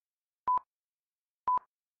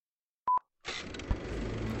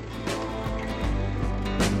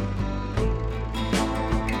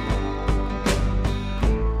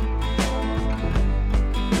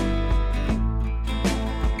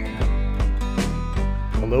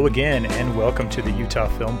Hello again, and welcome to the Utah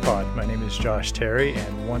Film Pod. My name is Josh Terry,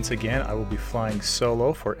 and once again, I will be flying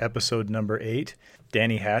solo for episode number 8.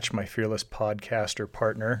 Danny Hatch, my fearless podcaster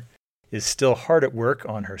partner, is still hard at work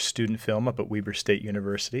on her student film up at Weber State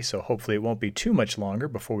University, so hopefully it won't be too much longer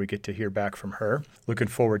before we get to hear back from her. Looking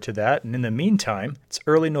forward to that. And in the meantime, it's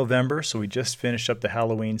early November, so we just finished up the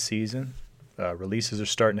Halloween season. Releases are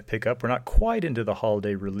starting to pick up. We're not quite into the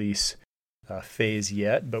holiday release phase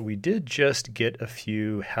yet, but we did just get a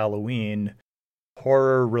few Halloween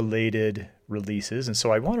horror-related releases, and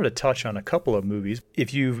so I wanted to touch on a couple of movies.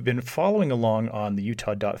 If you've been following along on the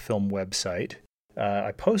Utah.film website,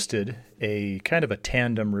 I posted a kind of a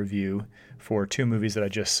tandem review for two movies that I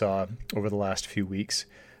just saw over the last few weeks.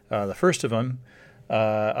 The first of them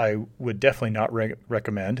I would definitely not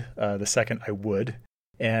recommend. The second I would.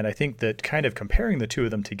 And I think that kind of comparing the two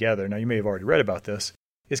of them together, now you may have already read about this,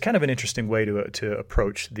 is kind of an interesting way to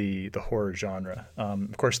approach the horror genre.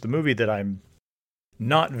 Of course, the movie that I'm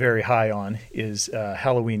not very high on is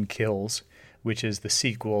Halloween Kills, which is the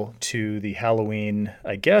sequel to the Halloween,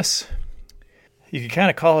 I guess. You could kind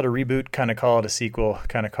of call it a reboot, kind of call it a sequel,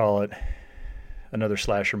 kind of call it another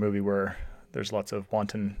slasher movie where there's lots of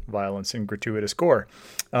wanton violence and gratuitous gore.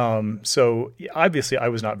 So obviously I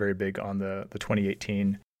was not very big on the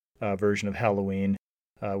 2018 version of Halloween,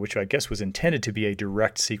 which I guess was intended to be a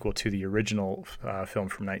direct sequel to the original film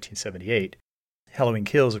from 1978. Halloween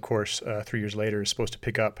Kills, of course, 3 years later, is supposed to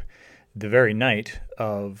pick up the very night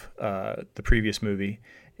of the previous movie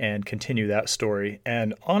and continue that story.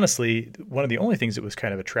 And honestly, one of the only things that was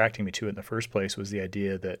kind of attracting me to it in the first place was the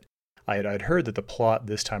idea that I'd heard that the plot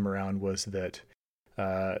this time around was that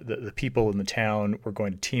the people in the town were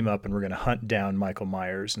going to team up and were going to hunt down Michael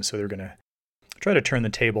Myers. And so they're going to try to turn the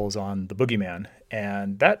tables on the boogeyman.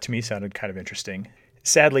 And that to me sounded kind of interesting.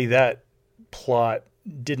 Sadly, that plot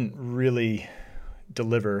didn't really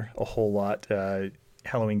deliver a whole lot.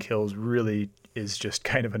 Halloween Kills really is just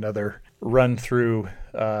kind of another run through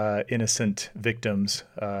innocent victims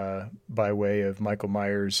by way of Michael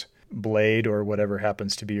Myers' blade or whatever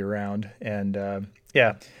happens to be around. And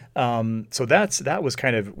so that was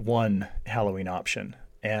kind of one Halloween option.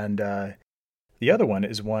 And the other one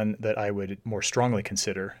is one that I would more strongly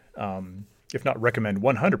consider, if not recommend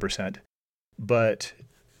 100%. But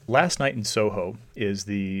Last Night in Soho is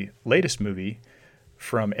the latest movie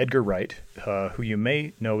from Edgar Wright, who you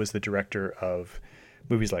may know as the director of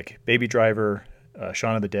movies like Baby Driver,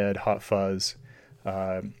 Shaun of the Dead, Hot Fuzz,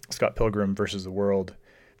 Scott Pilgrim versus the World.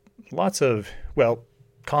 Lots of,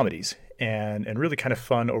 comedies and really kind of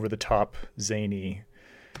fun, over-the-top, zany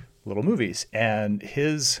little movies. And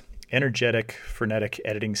his energetic, frenetic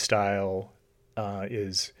editing style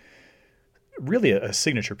is really a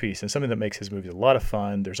signature piece and something that makes his movies a lot of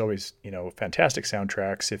fun. There's always, fantastic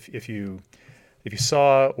soundtracks. If you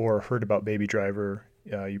saw or heard about Baby Driver,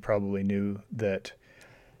 you probably knew that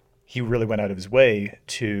he really went out of his way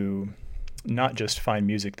to not just find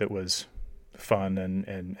music that was fun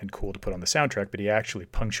and cool to put on the soundtrack, but he actually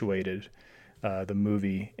punctuated the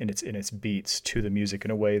movie in its beats to the music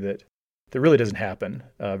in a way that really doesn't happen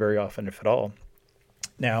very often, if at all.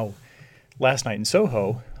 Now, Last Night in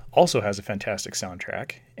Soho also has a fantastic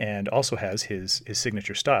soundtrack and also has his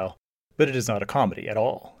signature style, but it is not a comedy at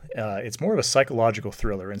all. It's more of a psychological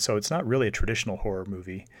thriller, and so it's not really a traditional horror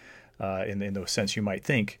movie in the sense you might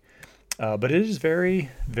think. But it is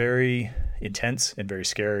very, very intense and very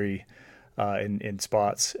scary in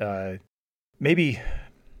spots. Maybe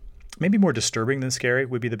more disturbing than scary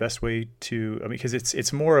would be the best way to, because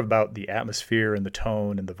it's more about the atmosphere and the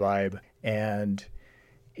tone and the vibe. And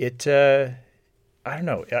it, I don't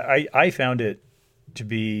know, I found it to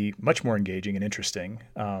be much more engaging and interesting.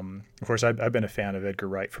 Of course, I've been a fan of Edgar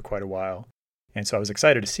Wright for quite a while. And so I was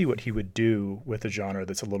excited to see what he would do with a genre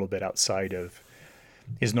that's a little bit outside of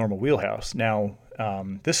his normal wheelhouse. Now,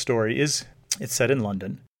 this story it's set in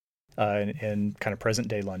London, in kind of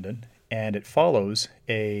present-day London, and it follows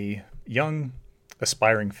a young,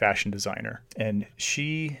 aspiring fashion designer. And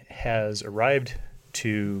she has arrived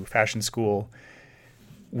to fashion school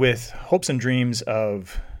with hopes and dreams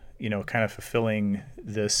of, kind of fulfilling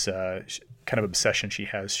this kind of obsession she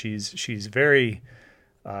has. She's very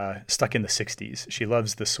stuck in the 60s. She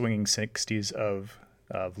loves the swinging 60s of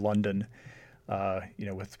London,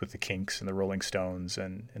 with the Kinks and the Rolling Stones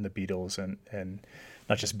and the Beatles and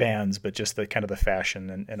not just bands, but just the kind of the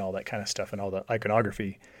fashion and all that kind of stuff and all the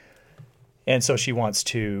iconography. And so she wants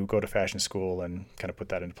to go to fashion school and kind of put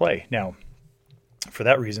that into play. Now, for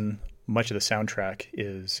that reason, much of the soundtrack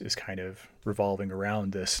is kind of revolving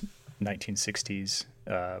around this 1960s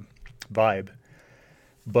vibe.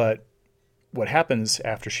 But what happens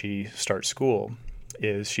after she starts school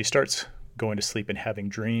is she starts going to sleep and having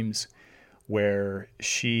dreams where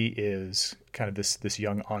she is kind of this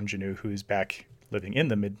young ingenue who's back living in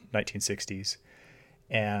the mid-1960s,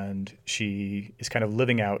 and she is kind of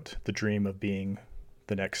living out the dream of being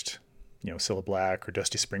the next, Cilla Black or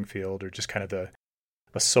Dusty Springfield, or just kind of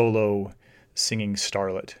a solo singing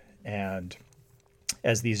starlet. And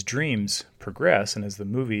as these dreams progress and as the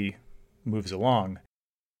movie moves along,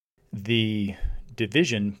 the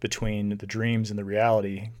division between the dreams and the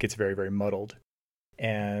reality gets very, very muddled.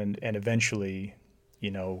 And eventually,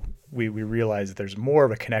 we realize that there's more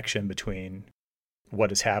of a connection between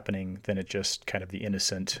what is happening than it just kind of the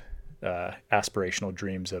innocent, aspirational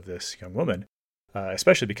dreams of this young woman.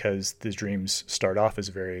 Especially because these dreams start off as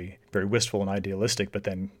very, very wistful and idealistic, but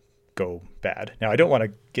then go bad. Now, I don't want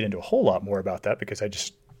to get into a whole lot more about that because I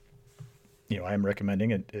just, I am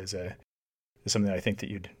recommending it as something that I think that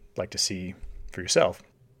you'd like to see for yourself.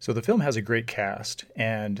 So the film has a great cast,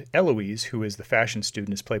 and Eloise, who is the fashion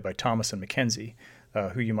student, is played by Thomasin McKenzie,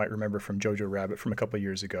 who you might remember from Jojo Rabbit from a couple of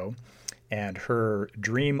years ago. And her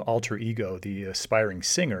dream alter ego, the aspiring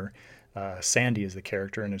singer, Sandy is the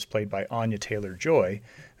character, and is played by Anya Taylor-Joy,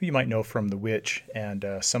 who you might know from The Witch and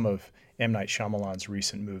some of M. Night Shyamalan's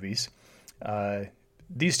recent movies.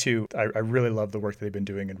 These two, I really love the work that they've been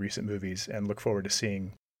doing in recent movies and look forward to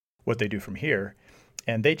seeing what they do from here.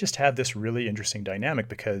 And they just have this really interesting dynamic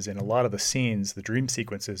because in a lot of the scenes, the dream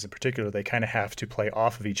sequences in particular, they kind of have to play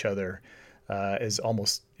off of each other as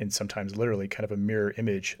almost, and sometimes literally, kind of a mirror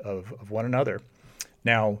image of one another.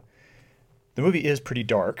 Now, the movie is pretty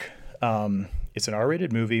dark. It's an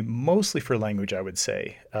R-rated movie, mostly for language, I would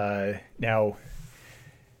say. Now,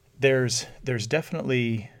 there's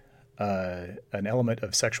definitely an element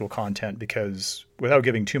of sexual content because, without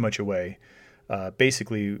giving too much away,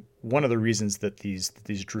 basically one of the reasons that these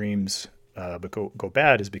dreams go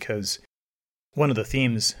bad is because one of the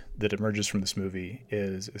themes that emerges from this movie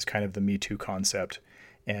is kind of the Me Too concept,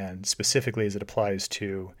 and specifically as it applies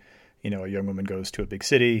to, a young woman goes to a big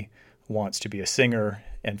city, wants to be a singer,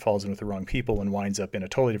 and falls in with the wrong people and winds up in a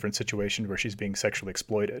totally different situation where she's being sexually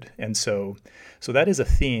exploited. And so that is a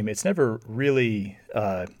theme. It's never really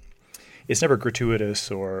it's never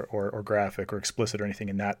gratuitous or graphic or explicit or anything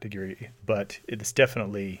in that degree, but it's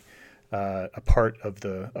definitely a part of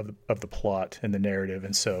the plot and the narrative.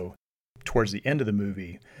 And so towards the end of the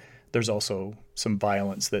movie, there's also some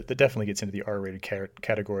violence that definitely gets into the R-rated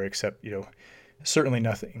category, except, certainly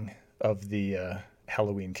nothing of the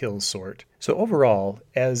Halloween Kills sort. So overall,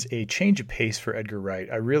 as a change of pace for Edgar Wright,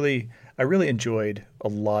 I really enjoyed a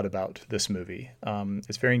lot about this movie.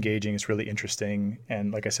 It's very engaging. It's really interesting.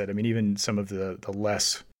 And like I said, even some of the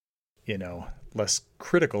less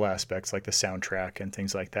critical aspects like the soundtrack and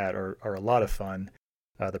things like that are a lot of fun.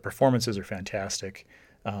 The performances are fantastic.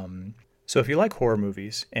 So if you like horror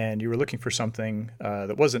movies and you were looking for something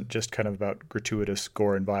that wasn't just kind of about gratuitous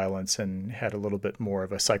gore and violence and had a little bit more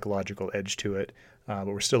of a psychological edge to it, but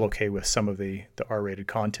we're still okay with some of the R-rated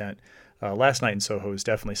content, Last Night in Soho is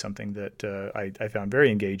definitely something that I found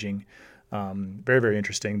very engaging, very, very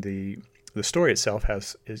interesting. The story itself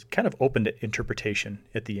is kind of open to interpretation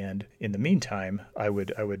at the end. In the meantime, I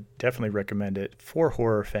would definitely recommend it for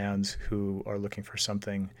horror fans who are looking for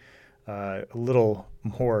something a little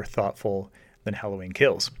more thoughtful than Halloween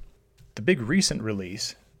Kills. The big recent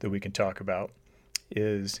release that we can talk about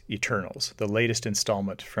is Eternals, the latest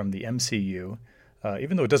installment from the MCU,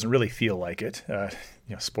 even though it doesn't really feel like it.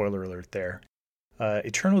 Spoiler alert there.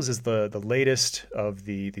 Eternals is the latest of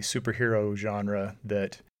the superhero genre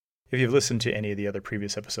that, if you've listened to any of the other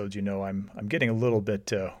previous episodes, I'm getting a little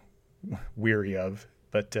bit weary of.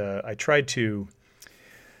 But I tried to,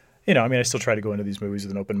 I still try to go into these movies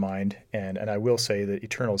with an open mind, and I will say that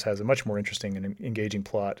Eternals has a much more interesting and engaging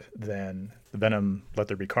plot than Venom: Let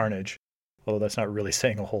There Be Carnage, although that's not really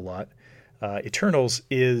saying a whole lot. Eternals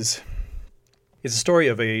is a story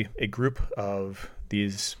of a group of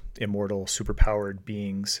these immortal, superpowered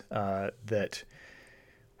beings that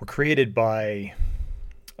were created by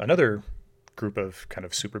another group of kind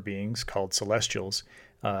of super beings called Celestials.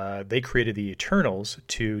 They created the Eternals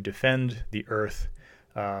to defend the Earth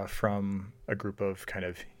from a group of kind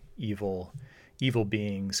of evil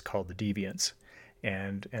beings called the Deviants.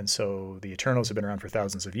 And so the Eternals have been around for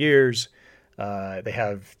thousands of years. They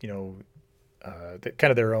have,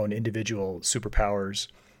 kind of their own individual superpowers.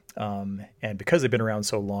 And because they've been around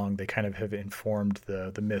so long, they kind of have informed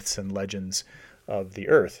the myths and legends of the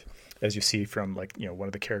Earth. As you see from, one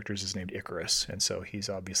of the characters is named Icarus. And so he's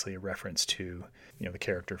obviously a reference to, the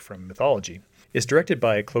character from mythology. It's directed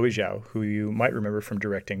by Chloe Zhao, who you might remember from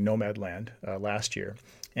directing Nomadland last year.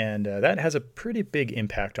 And that has a pretty big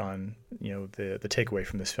impact on the takeaway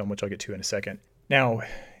from this film, which I'll get to in a second. Now,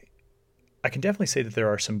 I can definitely say that there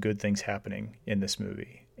are some good things happening in this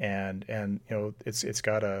movie, and it's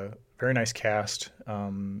got a very nice cast.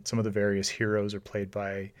 Some of the various heroes are played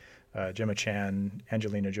by Gemma Chan,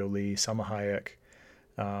 Angelina Jolie, Salma Hayek,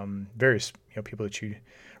 various people that you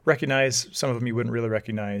recognize. Some of them you wouldn't really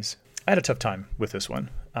recognize. I had a tough time with this one.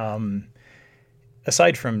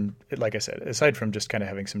 Aside from, like I said, aside from just kind of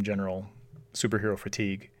having some general superhero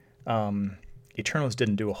fatigue, Eternals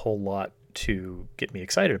didn't do a whole lot to get me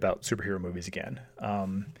excited about superhero movies again.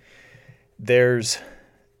 There's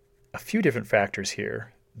a few different factors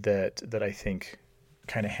here that I think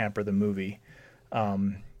kind of hamper the movie.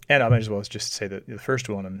 And I might as well just say that the first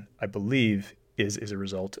one, I believe, is a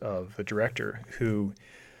result of the director, who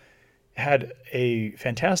had a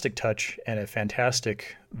fantastic touch and a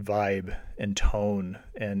fantastic vibe and tone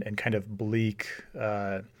and kind of bleak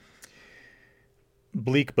but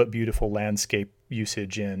beautiful landscape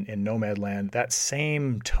usage in Nomadland. That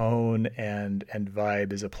same tone and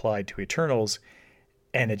vibe is applied to Eternals,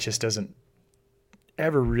 and it just doesn't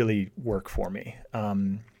ever really work for me.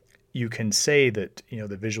 You can say that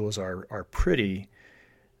the visuals are pretty,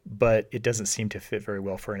 but it doesn't seem to fit very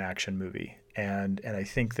well for an action movie. And I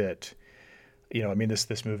think that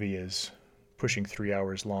this movie is pushing 3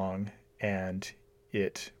 hours long, and a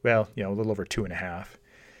little over 2.5.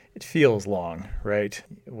 It feels long, right?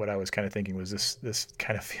 What I was kind of thinking was this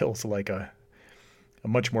kind of feels like a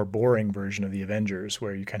much more boring version of the Avengers,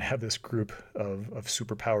 where you kind of have this group of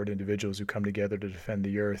superpowered individuals who come together to defend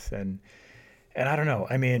the Earth. And I don't know.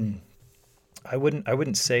 I mean, I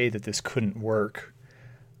wouldn't say that this couldn't work,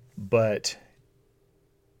 but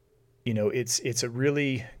it's a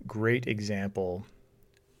really great example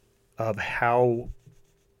of how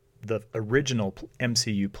the original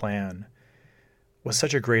MCU plan was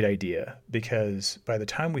such a great idea, because by the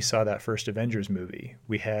time we saw that first Avengers movie,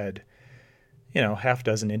 we had, half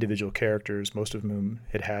dozen individual characters, most of whom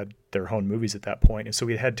had their own movies at that point. And so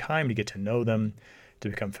we had time to get to know them, to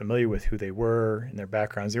become familiar with who they were and their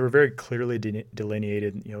backgrounds. They were very clearly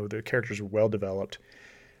delineated. Their characters were well developed.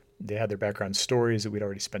 They had their background stories that we'd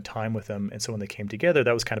already spent time with them. And so when they came together,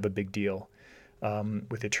 that was kind of a big deal.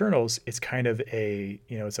 With Eternals, it's kind of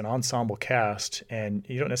it's an ensemble cast, and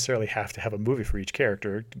you don't necessarily have to have a movie for each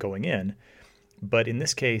character going in. But in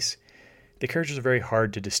this case, the characters are very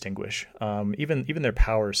hard to distinguish. Even their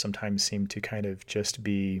powers sometimes seem to kind of just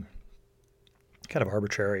be kind of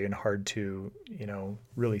arbitrary and hard to,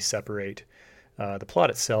 really separate. The plot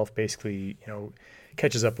itself basically,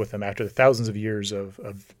 catches up with them after the thousands of years of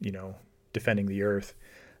defending the Earth.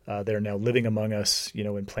 They're now living among us,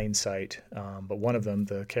 in plain sight. But one of them,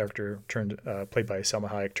 the character played by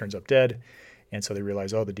Salma Hayek, turns up dead. And so they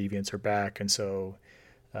realize, the deviants are back. And so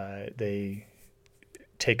they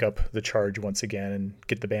take up the charge once again and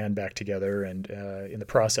get the band back together. And in the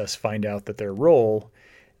process, find out that their role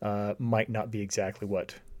might not be exactly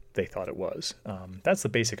what they thought it was. That's the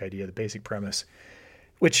basic idea, the basic premise,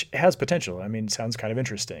 which has potential. I mean, sounds kind of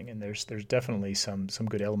interesting, and there's definitely some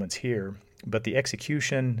good elements here. But the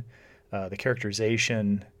execution, the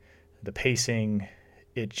characterization, the pacing,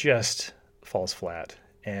 it just falls flat.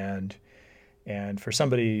 And for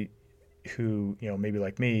somebody who, maybe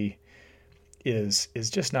like me, is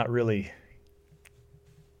just not really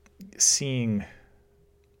seeing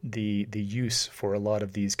the use for a lot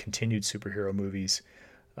of these continued superhero movies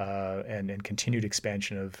and continued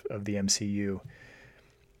expansion of the MCU.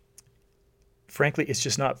 Frankly, it's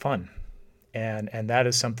just not fun. And that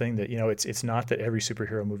is something that, it's not that every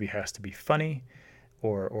superhero movie has to be funny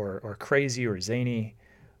or crazy or zany,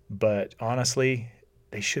 but honestly,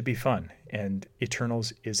 they should be fun. And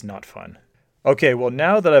Eternals is not fun. Okay, well,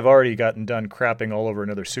 now that I've already gotten done crapping all over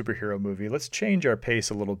another superhero movie, let's change our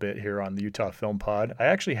pace a little bit here on the Utah Film Pod. I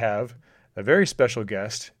actually have a very special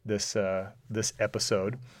guest this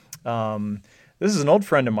episode. This is an old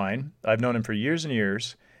friend of mine. I've known him for years and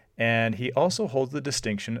years. And he also holds the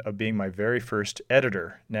distinction of being my very first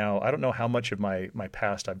editor. Now, I don't know how much of my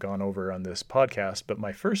past I've gone over on this podcast, but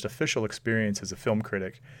my first official experience as a film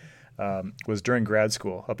critic was during grad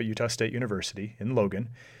school up at Utah State University in Logan,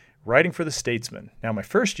 writing for The Statesman. Now, my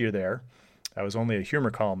first year there, I was only a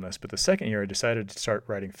humor columnist, but the second year I decided to start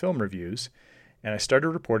writing film reviews, and I started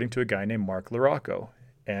reporting to a guy named Mark LaRocco.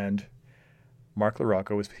 And Mark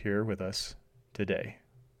LaRocco is here with us today.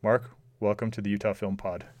 Mark, welcome to the Utah Film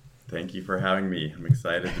Pod. Thank you for having me. I'm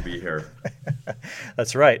excited to be here.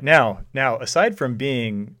 That's right. Now, aside from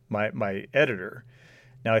being my editor,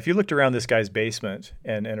 now if you looked around this guy's basement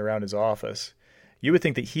and around his office, you would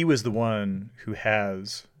think that he was the one who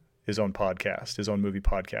has his own podcast, his own movie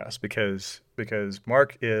podcast, because because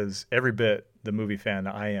Mark is every bit the movie fan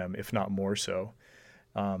I am, if not more so.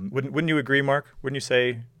 Wouldn't you agree, Mark? Wouldn't you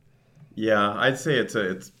say? Yeah, I'd say it's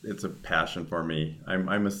a passion for me. I'm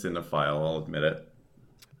a cinephile, I'll admit it.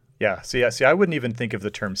 Yeah. See, I wouldn't even think of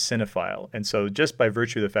the term cinephile, and so just by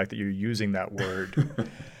virtue of the fact that you're using that word,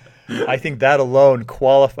 I think that alone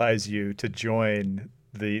qualifies you to join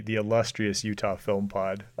the illustrious Utah Film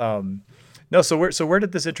Pod. No, so where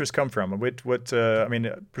did this interest come from? I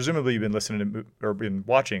mean, presumably you've been listening to or been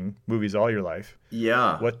watching movies all your life.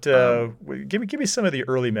 Yeah. Give me some of the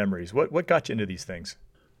early memories. What got you into these things?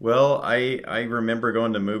 Well, I remember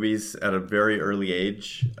going to movies at a very early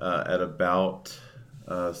age, at about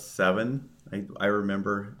 7. I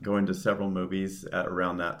remember going to several movies at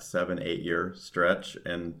around that 7-8 year stretch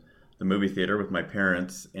in the movie theater with my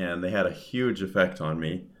parents, and they had a huge effect on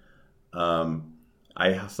me.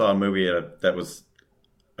 I saw a movie that was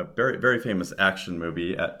a very, very famous action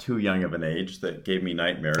movie at too young of an age that gave me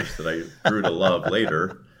nightmares that I grew to love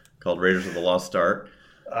later, called Raiders of the Lost Ark.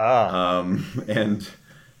 And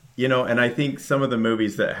I think some of the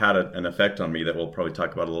movies that had an effect on me that we'll probably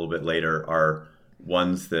talk about a little bit later are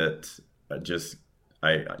ones that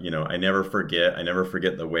I never forget. I never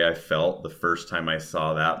forget the way I felt the first time I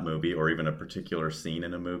saw that movie or even a particular scene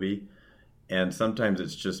in a movie. And sometimes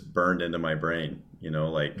it's just burned into my brain,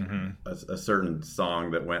 like a certain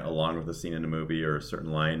song that went along with a scene in a movie or a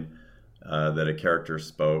certain line that a character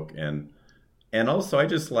spoke. And also I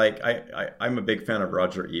just I'm a big fan of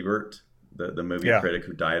Roger Ebert, the movie critic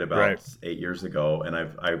who died about 8 years ago. And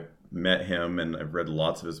I've met him and I've read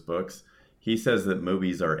lots of his books. He says that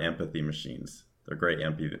movies are empathy machines. They're great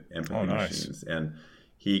empathy machines. And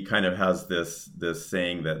he kind of has this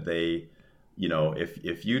saying that they,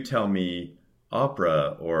 if you tell me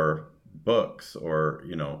opera or books or,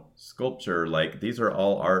 sculpture, like these are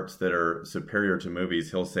all arts that are superior to movies,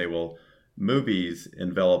 he'll say, well, movies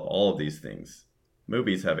envelop all of these things.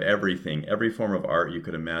 Movies have everything. Every form of art you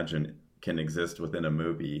could imagine can exist within a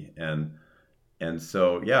movie. And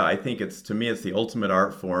so, yeah, I think to me, it's the ultimate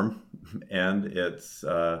art form, and it's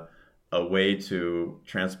a way to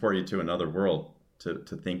transport you to another world, to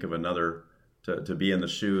think of another, to be in the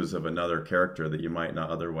shoes of another character that you might not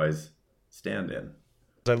otherwise stand in.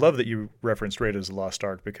 I love that you referenced Raiders of the Lost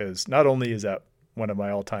Ark, because not only is that one of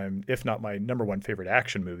my all-time, if not my number one favorite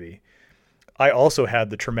action movie, I also had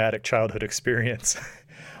the traumatic childhood experience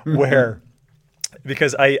where,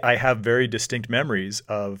 because I have very distinct memories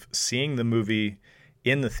of seeing the movie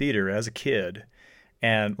in the theater as a kid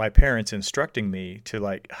and my parents instructing me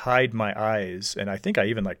to hide my eyes. And I think I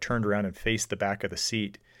even turned around and faced the back of the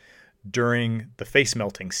seat during the face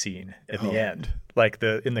melting scene at the end,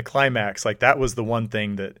 in the climax. That was the one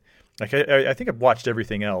thing that I think I've watched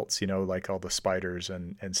everything else, all the spiders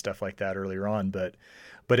and stuff like that earlier on, but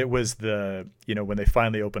it was the, when they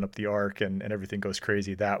finally open up the ark and everything goes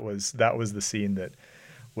crazy, that was the scene that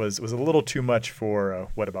was a little too much for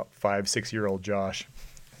about 5-6-year-old Josh.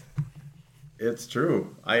 It's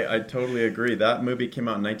true. I totally agree. That movie came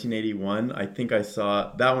out in 1981. I think I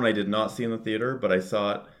saw that one. I did not see in the theater, but I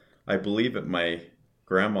saw it, I believe, at my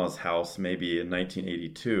grandma's house, maybe in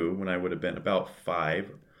 1982, when I would have been about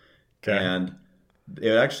 5. Okay. And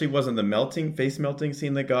it actually wasn't the face melting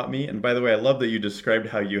scene that got me. And by the way, I love that you described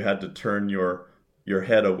how you had to turn your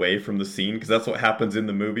head away from the scene, because that's what happens in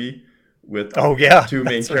the movie with two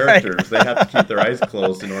main characters. Right. They have to keep their eyes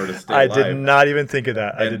closed in order to stay alive. I did not even think of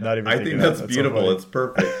that. I think that's beautiful. So it's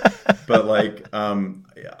perfect. But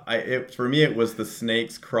for me, it was the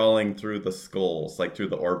snakes crawling through the skulls, through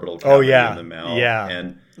the orbital cavity in the mouth. Yeah,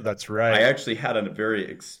 and that's right. I actually had a very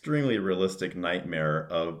extremely realistic nightmare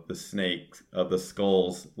of the snakes, of the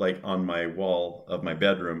skulls, on my wall of my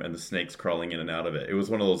bedroom, and the snakes crawling in and out of it. It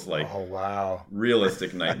was one of those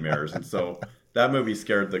realistic nightmares. And so that movie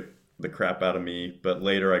scared the crap out of me, but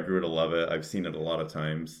later I grew to love it. I've seen it a lot of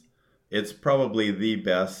times. It's probably the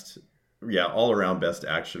best, all around best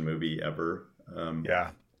action movie ever.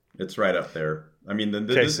 It's right up there. I mean, the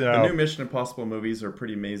new Mission Impossible movies are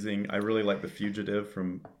pretty amazing. I really like The Fugitive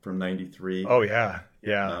from 93. Oh yeah.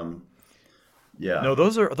 No,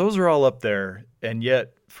 those are all up there, and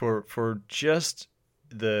yet for just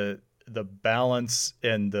the balance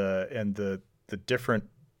and the different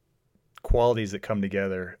qualities that come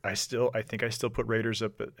together, I think I still put Raiders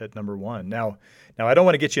up at number 1. Now I don't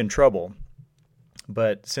want to get you in trouble,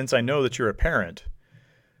 but since I know that you're a parent,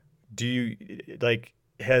 do you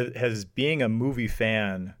has being a movie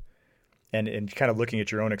fan and kind of looking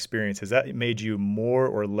at your own experience, has that made you more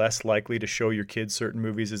or less likely to show your kids certain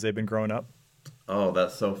movies as they've been growing up? Oh,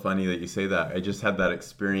 that's so funny that you say that. I just had that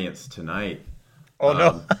experience tonight. Oh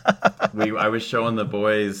no. I was showing the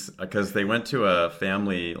boys because they went to a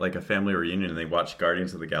family reunion, and they watched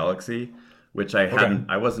Guardians of the Galaxy, which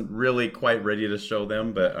I wasn't really quite ready to show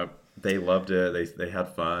them, but they loved it. They had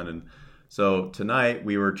fun, and so tonight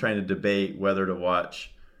we were trying to debate whether to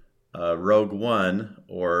watch Rogue One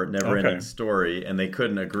or Neverending Story, and they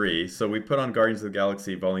couldn't agree. So we put on Guardians of the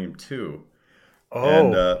Galaxy Volume 2. Oh.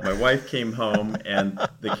 And my wife came home, and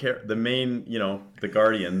the main, the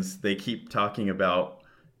Guardians, they keep talking about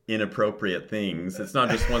inappropriate things. It's not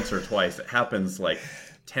just once or twice. It happens like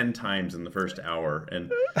 10 times in the first hour.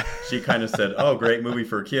 And she kind of said, "Oh, great movie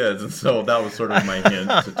for kids." And so that was sort of my hint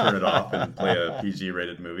to turn it off and play a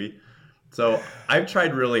PG-rated movie. So I've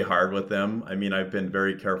tried really hard with them. I mean, I've been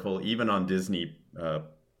very careful. Even on Disney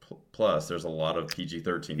Plus, there's a lot of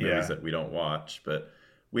PG-13 movies that we don't watch, but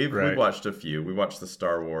we've watched a few. We watched the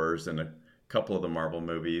Star Wars and a couple of the Marvel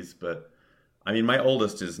movies, but I mean, my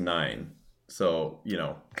oldest is 9, so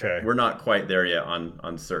we're not quite there yet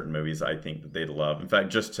on certain movies. I think that they'd love. In fact,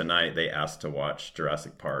 just tonight they asked to watch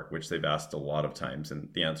Jurassic Park, which they've asked a lot of times, and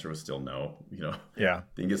the answer was still no. I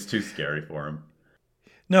think it's too scary for them.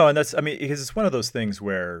 No, and because it's one of those things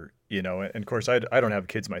where and of course I don't have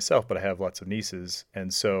kids myself, but I have lots of nieces,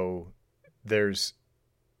 and so there's.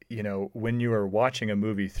 When you are watching a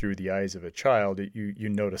movie through the eyes of a child, you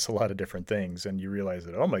notice a lot of different things, and you realize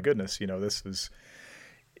that, oh my goodness, this is,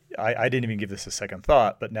 I didn't even give this a second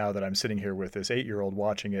thought, but now that I'm sitting here with this 8-year-old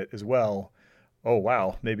watching it as well, oh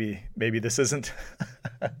wow, maybe this isn't,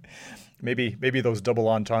 maybe those double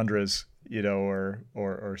entendres,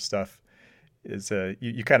 or stuff is,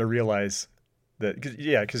 you kind of realize that,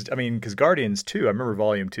 because Guardians 2, I remember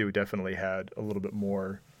Volume 2 definitely had a little bit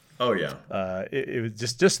more. Oh yeah. It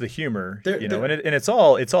was just the humor, and it's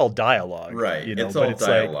all dialogue, right? It's but all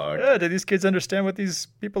dialogue. Like, do these kids understand what these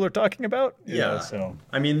people are talking about? So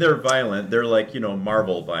I mean, they're violent. They're like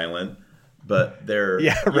Marvel violent, but they're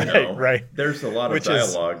right. There's a lot of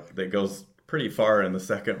dialogue that goes pretty far in the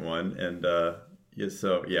second one, and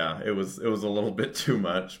it was a little bit too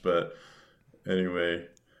much, but anyway,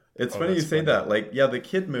 it's funny you say that. Like, the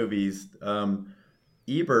kid movies.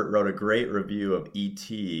 Ebert wrote a great review of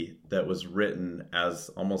E.T. that was written as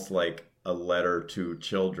almost like a letter to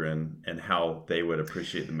children and how they would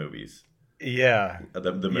appreciate the movies. Yeah.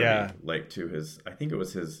 The movie, like to his, I think it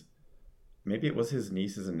was maybe it was his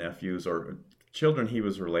nieces and nephews or children he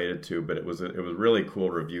was related to, but it was a really cool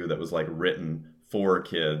review that was like written for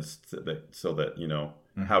kids so that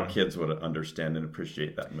how kids would understand and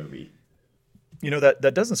appreciate that movie.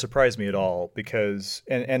 That doesn't surprise me at all because,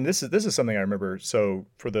 and this is something I remember. So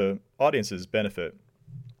for the audience's benefit,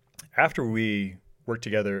 after we worked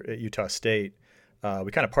together at Utah State,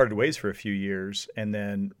 we kind of parted ways for a few years and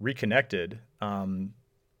then reconnected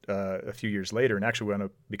a few years later, and actually wound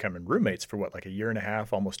up becoming roommates for like a year and a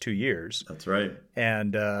half, almost 2 years. That's right.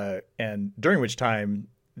 And during which time,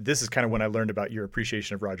 this is kind of when I learned about your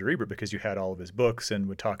appreciation of Roger Ebert, because you had all of his books and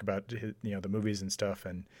would talk about the movies and stuff,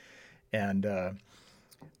 and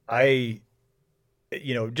I,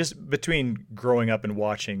 just between growing up and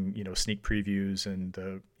watching, sneak previews and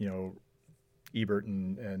Ebert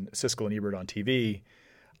and Siskel and Ebert on TV,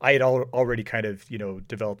 I had already kind of,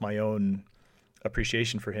 developed my own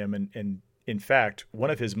appreciation for him. And in fact, one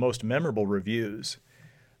of his most memorable reviews,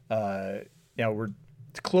 now we're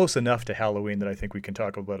close enough to Halloween that I think we can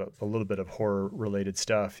talk about a little bit of horror related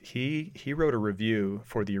stuff. He wrote a review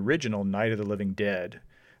for the original Night of the Living Dead,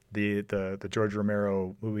 the George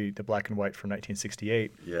Romero movie, the black and white from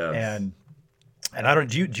 1968. Yeah. And I don't,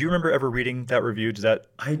 do you remember ever reading that review? Does that?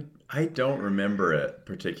 I don't remember it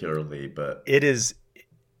particularly, but it's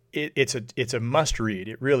a must read.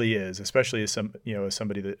 It really is, especially as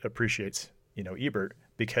somebody that appreciates, Ebert,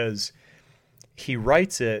 because he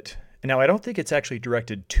writes it. Now, I don't think it's actually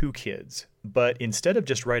directed to kids, but instead of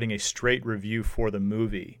just writing a straight review for the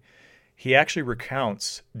movie, he actually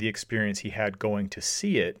recounts the experience he had going to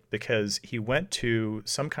see it, because he went to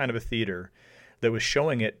some kind of a theater that was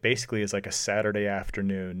showing it basically as like a Saturday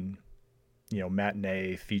afternoon,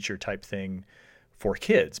 matinee feature type thing for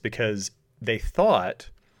kids, because they thought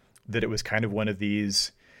that it was kind of one of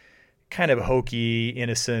these kind of hokey,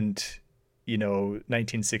 innocent,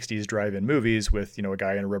 1960s drive-in movies with, a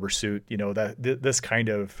guy in a rubber suit,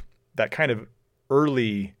 that kind of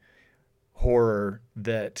early horror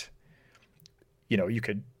that, you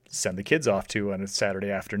could send the kids off to on a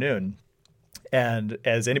Saturday afternoon. And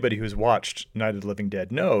as anybody who's watched Night of the Living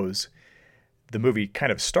Dead knows, the movie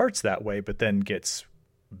kind of starts that way, but then gets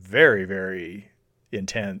very, very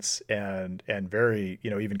intense and very,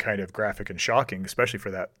 even kind of graphic and shocking, especially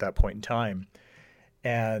for that point in time.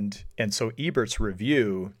 And so Ebert's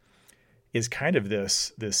review is kind of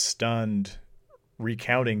this stunned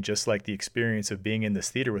recounting just like the experience of being in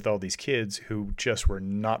this theater with all these kids who just were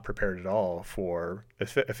not prepared at all for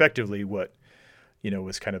effectively what,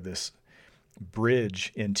 was kind of this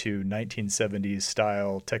bridge into 1970s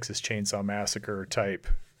style Texas Chainsaw Massacre type,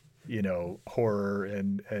 horror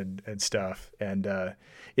and stuff. And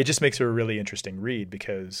it just makes it a really interesting read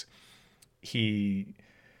because he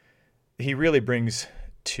really brings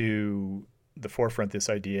to the forefront this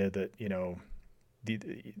idea that,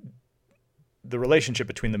 the relationship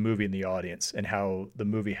between the movie and the audience and how the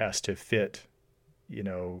movie has to fit,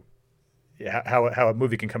 how a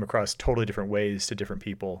movie can come across totally different ways to different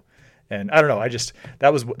people. And I don't know,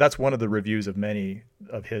 that's one of the reviews of many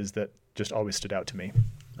of his that just always stood out to me.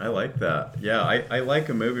 I like that. Yeah, I like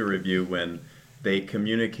a movie review when they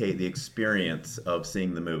communicate the experience of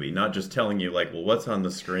seeing the movie, not just telling you like, well, what's on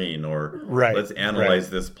the screen or let's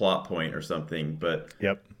analyze this plot point or something. But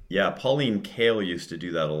yeah, Pauline Kael used to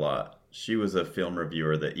do that a lot. She was a film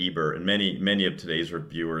reviewer that Ebert and many of today's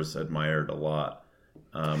reviewers admired a lot.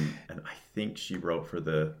 And I think she wrote for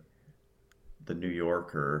the New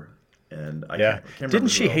Yorker. And I can't remember. Didn't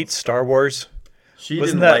she hate Star Wars? She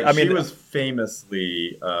didn't like. She was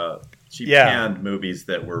famously she panned movies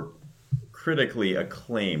that were critically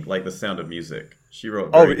acclaimed, like The Sound of Music. She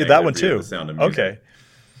wrote that one too. The Sound of Music. Okay.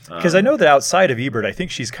 Because I know that outside of Ebert, I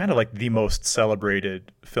think she's kind of like the most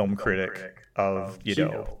celebrated film critic of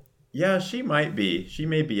Yeah, she might be. She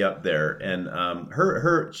may be up there. And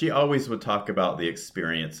she always would talk about the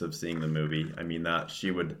experience of seeing the movie. I mean,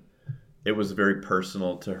 it was very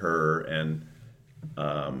personal to her. And,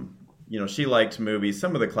 she liked movies.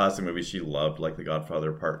 Some of the classic movies she loved, like The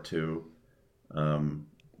Godfather Part 2.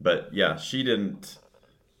 But yeah, she didn't.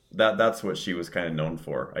 That's what she was kind of known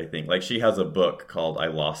for, I think. Like, she has a book called I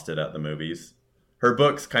Lost It at the Movies. Her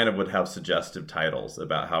books kind of would have suggestive titles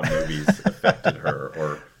about how movies affected her,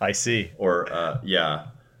 or I see, or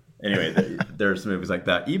Anyway, there's movies like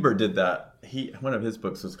that. Ebert did that. One of his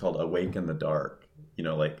books was called Awake in the Dark.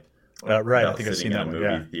 Right. I think I've seen that one.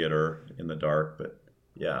 Movie theater in the dark, but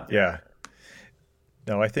yeah. Yeah.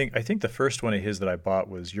 No, I think the first one of his that I bought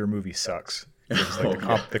was Your Movie Sucks. It was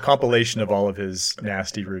like the compilation of all of his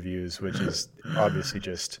nasty reviews, which is obviously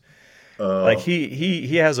just like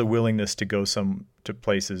he has a willingness to go to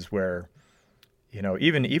places where,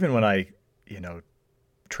 even when I,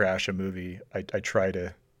 trash a movie, I try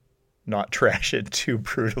to not trash it too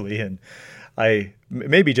brutally. And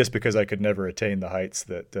maybe just because I could never attain the heights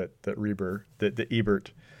that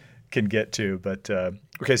Ebert can get to. But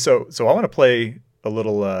okay, so I want to play a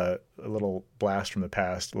little blast from the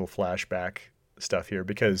past, a little flashback stuff here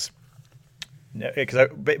because I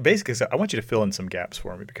want you to fill in some gaps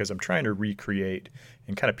for me because I'm trying to recreate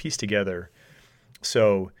and kind of piece together.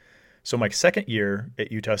 So my second year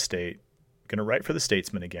at Utah State, going to write for the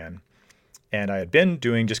Statesman again. And I had been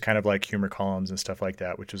doing just kind of like humor columns and stuff like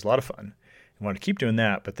that, which was a lot of fun. I wanted to keep doing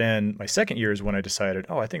that. But then my second year is when I decided,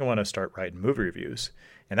 I think I want to start writing movie reviews.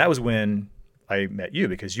 And that was when I met you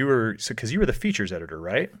because you were the features editor,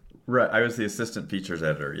 right? Right. I was the assistant features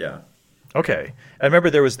editor. Yeah. Okay. I remember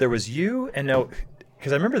there was you and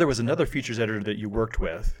because I remember there was another features editor that you worked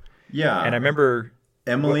with. Yeah. And I remember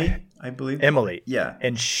Emily, I believe. Emily. Yeah.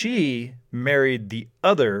 And she married the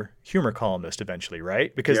other humor columnist eventually,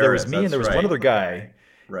 right? Because there was me and there was one other guy.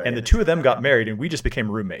 Right. And the two of them got married and we just became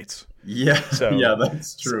roommates. Yeah. Yeah,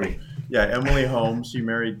 that's true. Yeah, Emily Holmes, she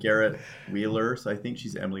married Garrett Wheeler. So I think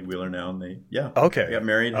she's Emily Wheeler now. And they got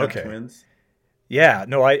married, had twins. Yeah,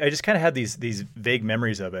 no, I just kind of had these vague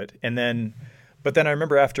memories of it. But then I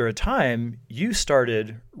remember after a time, you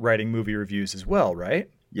started writing movie reviews as well, right?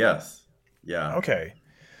 Yes. Yeah. Okay.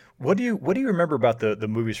 What do you remember about the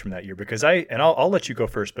movies from that year? Because I'll let you go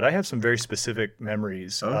first, but I have some very specific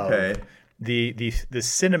memories of the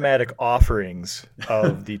cinematic offerings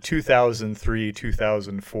of the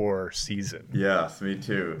 2003-2004 season. Yes, me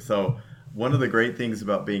too. So one of the great things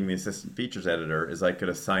about being the assistant features editor is I could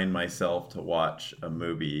assign myself to watch a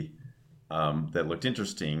movie that looked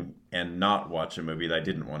interesting and not watch a movie that I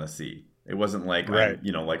didn't want to see. It wasn't like,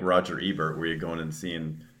 like Roger Ebert where you're going and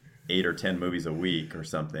seeing 8 or 10 movies a week or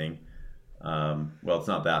something. Well, it's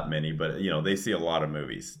not that many, but they see a lot of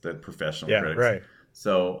movies, the professional critics. Right.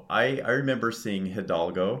 So I remember seeing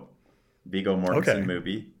Hidalgo, Viggo Mortensen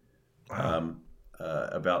movie,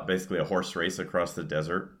 about basically a horse race across the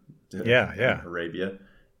desert. Arabia,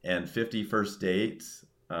 and 50 First Dates.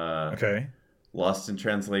 Lost in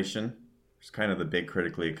Translation, which is kind of the big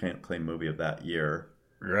critically acclaimed movie of that year.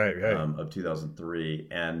 Right. Of 2003,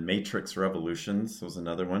 and Matrix Revolutions was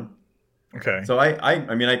another one. Okay. So I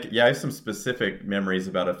have some specific memories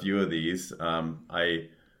about a few of these.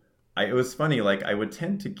 I it was funny. Like I would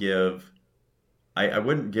tend to give, I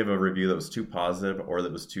wouldn't give a review that was too positive or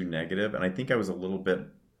that was too negative. And I think I was a little bit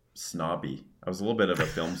snobby. I was a little bit of a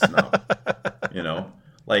film snob, you know?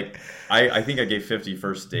 Like I think I gave 50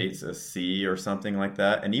 First Dates a C or something like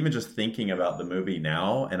that. And even just thinking about the movie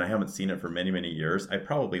now, and I haven't seen it for many, many years, I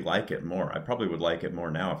probably like it more. I probably would like it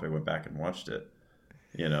more now if I went back and watched it,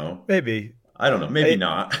 you know? Maybe. I don't know. Maybe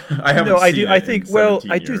not. I haven't seen it I think, in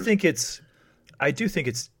 17 I years. do think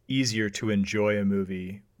it's easier to enjoy a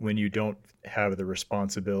movie when you don't have the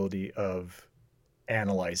responsibility of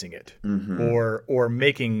analyzing it or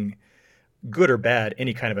making good or bad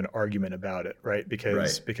any kind of an argument about it, right?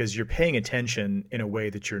 Because you're paying attention in a way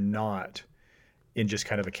that you're not in just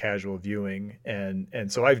kind of a casual viewing.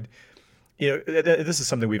 And so I've, this is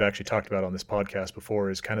something we've actually talked about on this podcast before,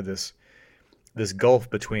 is kind of this gulf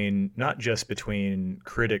between, not just between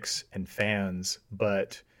critics and fans,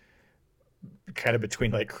 but kind of between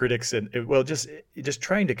like critics and, well, just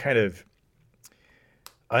trying to kind of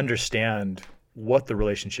understand what the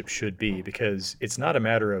relationship should be, because it's not a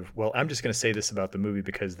matter of, well, I'm just going to say this about the movie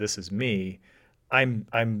because this is me.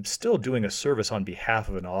 I'm still doing a service on behalf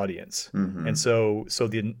of an audience. And so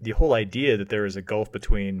the whole idea that there is a gulf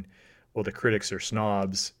between, well, the critics are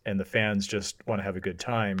snobs and the fans just want to have a good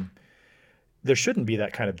time, there shouldn't be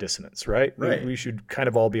that kind of dissonance, right? We should kind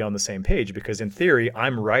of all be on the same page, because in theory,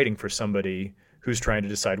 I'm writing for somebody who's trying to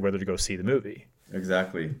decide whether to go see the movie.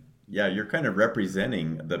 Exactly. Yeah, you're kind of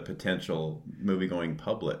representing the potential movie-going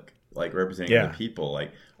public, like representing the people.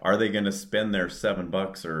 Like, are they going to spend their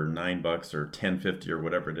 $7 or $9 or $10.50 or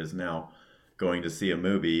whatever it is now going to see a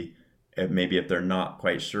movie? And maybe if they're not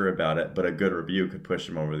quite sure about it, but a good review could push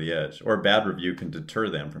them over the edge, or a bad review can deter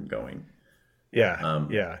them from going.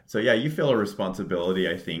 Yeah. So yeah, you feel a responsibility,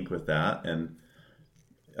 I think, with that, and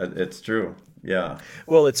it's true. Yeah.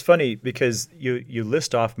 Well, it's funny because you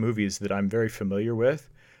list off movies that I'm very familiar with.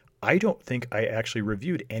 I don't think I actually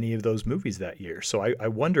reviewed any of those movies that year. So I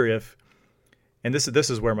wonder if, and this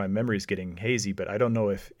is where my memory is getting hazy, but I don't know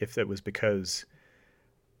if that was because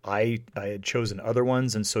I had chosen other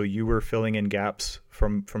ones, and so you were filling in gaps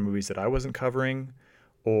from movies that I wasn't covering,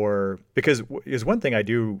 or because is one thing I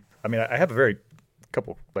do. I mean, I have a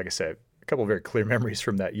couple of very clear memories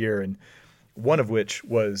from that year, and one of which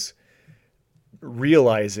was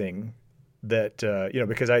realizing that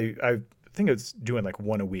because I think I was doing like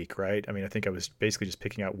one a week, right? I mean, I think I was basically just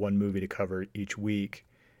picking out one movie to cover each week.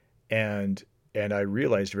 And I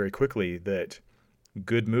realized very quickly that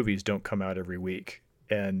good movies don't come out every week,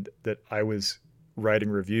 and that I was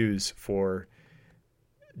writing reviews for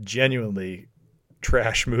genuinely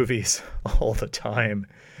trash movies all the time,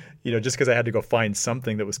 just because I had to go find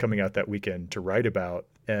something that was coming out that weekend to write about.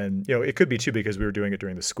 And, it could be too because we were doing it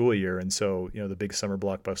during the school year. And so, the big summer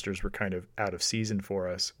blockbusters were kind of out of season for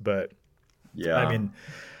us. But yeah, I mean,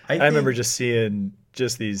 I remember just seeing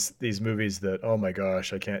just these movies that, oh my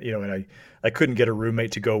gosh, I can't, and I couldn't get a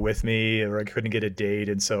roommate to go with me, or I couldn't get a date.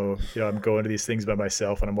 And so, I'm going to these things by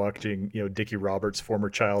myself, and I'm watching, Dickie Roberts, former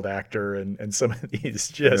child actor, and some of these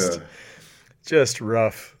just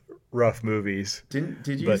rough movies. Did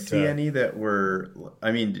you see any that were,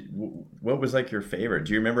 I mean, what was like your favorite?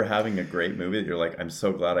 Do you remember having a great movie that you're like, I'm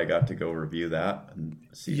so glad I got to go review that and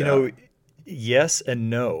see that? Yes and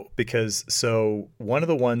no, because so one of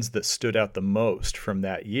the ones that stood out the most from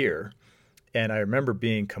that year, and I remember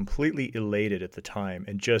being completely elated at the time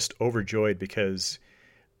and just overjoyed, because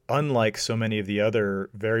unlike so many of the other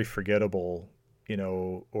very forgettable,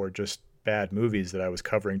 or just bad movies that I was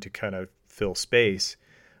covering to kind of fill space,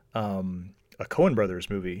 a Coen Brothers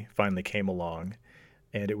movie finally came along,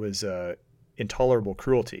 and it was Intolerable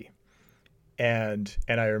Cruelty. And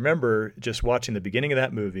I remember just watching the beginning of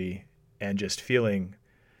that movie and just feeling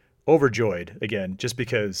overjoyed again, just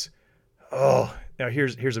because, now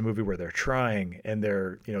here's a movie where they're trying, and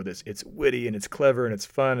they're, it's witty and it's clever and it's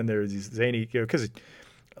fun, and there's these zany, because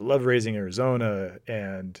I love Raising Arizona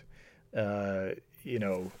and,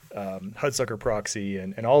 Hudsucker Proxy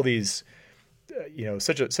and all these,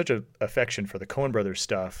 such a affection for the Coen Brothers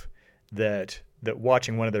stuff that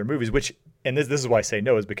watching one of their movies, which, and this is why I say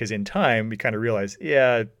no, is because in time we kind of realize,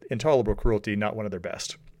 Intolerable Cruelty, not one of their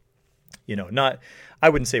best. I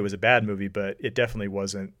wouldn't say it was a bad movie, but it definitely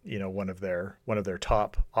wasn't, one of their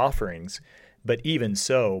top offerings. But even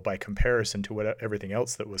so, by comparison to everything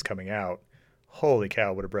else that was coming out, holy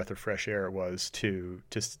cow, what a breath of fresh air it was to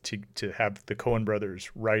have the Coen Brothers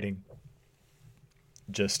writing,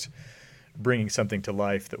 just bringing something to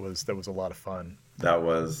life that was a lot of fun. That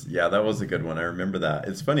was a good one. I remember that.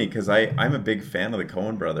 It's funny because I'm a big fan of the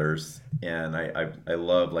Coen Brothers, and I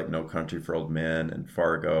love like No Country for Old Men and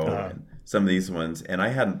Fargo and some of these ones, and I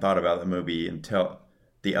hadn't thought about the movie until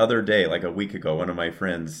the other day, like a week ago. One of my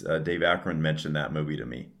friends, Dave Akron, mentioned that movie to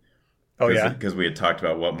me. Oh yeah, Because we had talked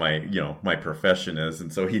about what my profession is,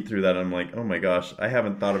 and so he threw that. I'm like, oh my gosh, I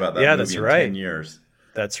haven't thought about that yeah, movie that's in right. 10 years.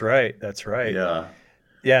 That's right. That's right. Yeah.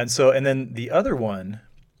 Yeah, and then the other one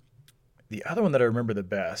that I remember the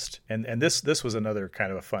best, and this was another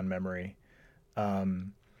kind of a fun memory.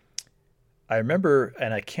 Um, I remember,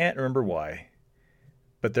 and I can't remember why,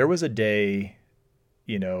 but there was a day,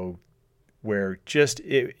 you know, where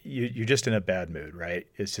you're just in a bad mood, right?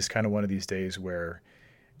 It's just kind of one of these days where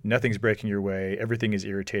nothing's breaking your way, everything is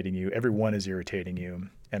irritating you, everyone is irritating you,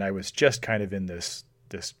 and I was just kind of in this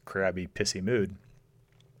crabby, pissy mood,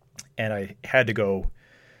 and I had to go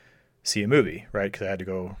see a movie, right? Because I had to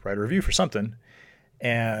go write a review for something,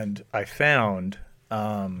 and I found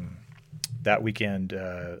that weekend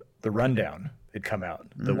The Rundown had come out,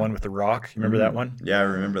 the one with The Rock. You remember that one? Yeah, I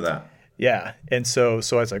remember that. Yeah, and so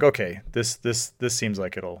I was like, okay, this seems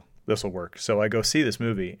like this will work. So I go see this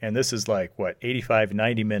movie, and this is like what 85,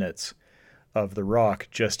 90 minutes of The Rock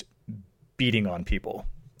just beating on people,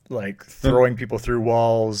 like throwing people through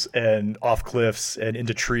walls and off cliffs and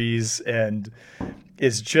into trees, and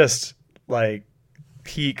is just like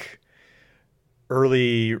peak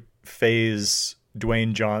early phase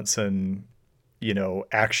Dwayne Johnson,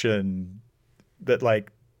 action, that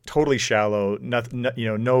like totally shallow, nothing,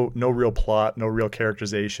 no real plot, no real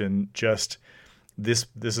characterization. Just this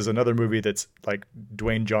is another movie that's like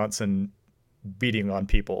Dwayne Johnson beating on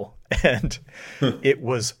people, and it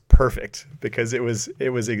was perfect because it was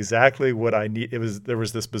exactly what I need. There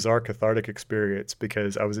was this bizarre cathartic experience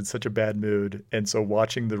because I was in such a bad mood, and so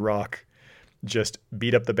watching The Rock just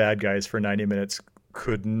beat up the bad guys for 90 minutes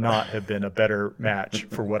could not have been a better match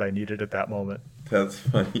for what I needed at that moment. That's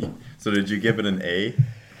funny. So did you give it an A?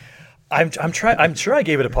 I'm sure I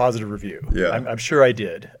gave it a positive review. Yeah. I'm sure I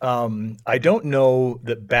did. I don't know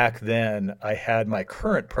that back then I had my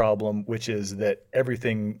current problem, which is that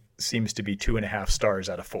everything seems to be 2.5 stars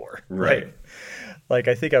out of 4. Right. Like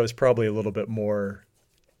I think I was probably a little bit more,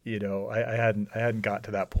 I hadn't got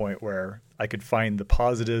to that point where I could find the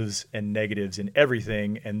positives and negatives in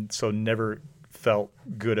everything, and so never felt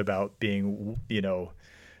good about being,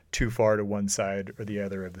 too far to one side or the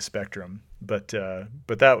other of the spectrum. But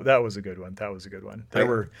that was a good one. That was a good one. There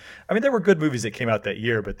were good movies that came out that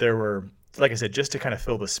year, but there were, like I said, just to kind of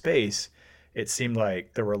fill the space, it seemed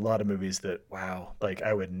like there were a lot of movies that, wow, like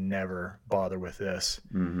I would never bother with this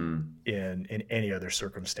in any other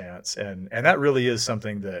circumstance. And that really is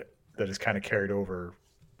something that is kind of carried over,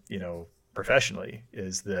 professionally,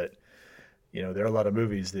 is that, there are a lot of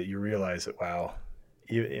movies that you realize that, wow,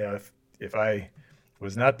 if I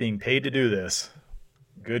was not being paid to do this,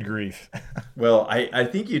 good grief. Well, I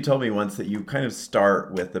think you told me once that you kind of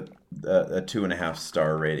start with a 2.5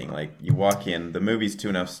 star rating. Like you walk in, the movie's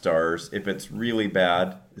 2.5 stars. If it's really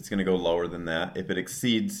bad, it's going to go lower than that. If it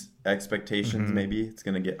exceeds expectations, maybe it's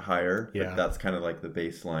going to get higher. Yeah. But that's kind of like the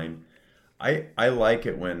baseline. I like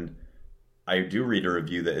it when I do read a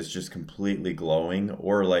review that is just completely glowing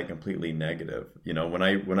or like completely negative. When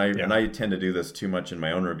I tend to do this too much in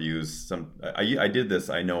my own reviews, I did this,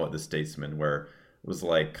 I know, at The Statesman, where it was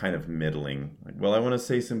like kind of middling. Like, well, I want to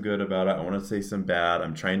say some good about it. I want to say some bad.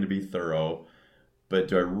 I'm trying to be thorough. But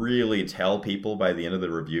do I really tell people by the end of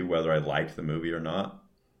the review whether I liked the movie or not?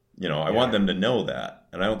 I want them to know that.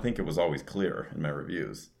 And I don't think it was always clear in my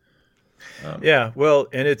reviews. Yeah, well,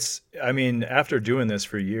 and after doing this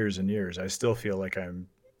for years and years, I still feel like I'm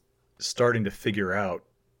starting to figure out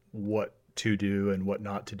what to do and what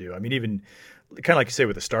not to do. I mean, even kind of like you say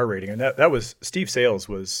with the star rating, and that was Steve Sales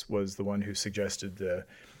was the one who suggested the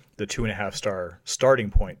 2.5 star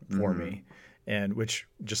starting point for me, and which,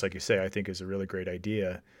 just like you say, I think is a really great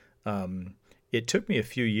idea. It took me a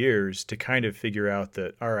few years to kind of figure out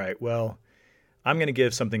that, all right, well, I'm going to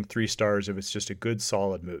give something 3 stars if it's just a good,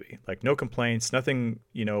 solid movie. Like no complaints, nothing,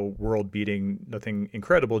 world beating, nothing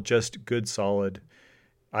incredible, just good, solid.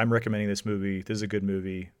 I'm recommending this movie. This is a good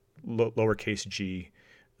movie. Lowercase g,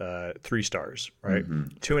 3 stars, right?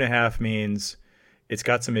 2.5 means it's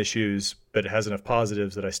got some issues, but it has enough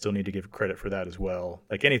positives that I still need to give credit for that as well.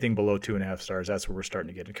 Like anything below 2.5 stars, that's where we're starting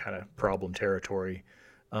to get in kind of problem territory.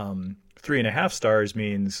 3.5 stars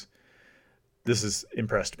means this has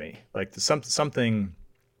impressed me. Like something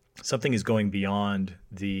is going beyond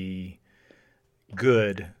the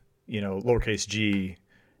good, lowercase g,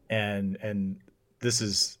 and this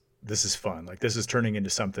is fun. Like this is turning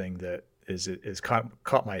into something that is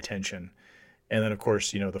caught my attention. And then of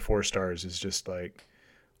course, the 4 stars is just like,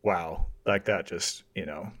 wow, like that just,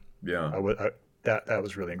 Yeah. that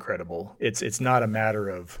was really incredible. It's not a matter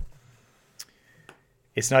of,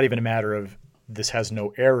 it's not even a matter of this has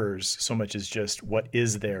no errors so much as just what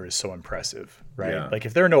is there is so impressive, right? Yeah. Like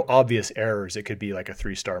if there are no obvious errors, it could be like a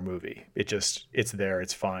 3-star movie. It's there,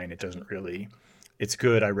 it's fine. It doesn't really, it's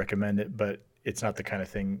good. I recommend it, but it's not the kind of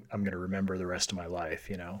thing I'm going to remember the rest of my life,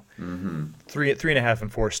 you know? Mm-hmm. 3.5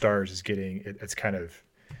 and 4 stars is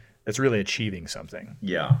it's really achieving something.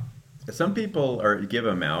 Yeah. Some people give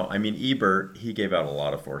them out. I mean, Ebert, he gave out a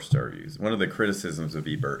lot of 4-star reviews. One of the criticisms of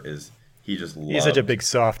Ebert is he's such a big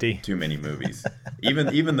softy. Too many movies.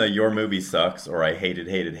 even the Your Movie Sucks or I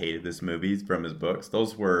hated this movie from his books,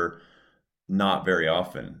 those were not very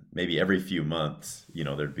often. Maybe every few months,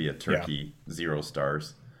 there'd be a turkey 0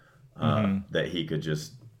 stars that he could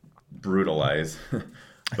just brutalize.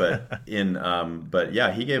 But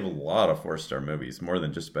he gave a lot of 4-star movies, more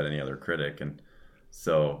than just about any other critic. And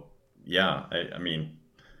so, yeah, I mean,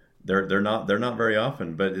 they're not very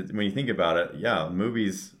often. But when you think about it, yeah,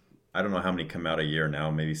 movies, I don't know how many come out a year now,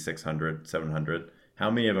 maybe 600, 700. How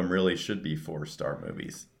many of them really should be 4-star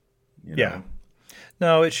movies? Yeah.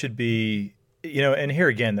 No, it should be, and here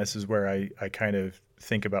again, this is where I kind of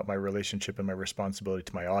think about my relationship and my responsibility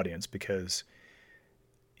to my audience, because,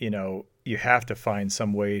 you have to find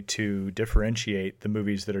some way to differentiate the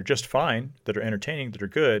movies that are just fine, that are entertaining, that are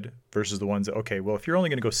good, versus the ones that, okay, well, if you're only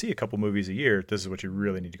going to go see a couple movies a year, this is what you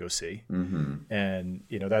really need to go see. Mm-hmm. And,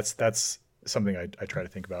 that's something I try to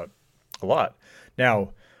think about a lot.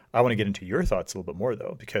 Now, I want to get into your thoughts a little bit more,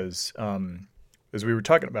 though, because as we were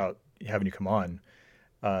talking about having you come on,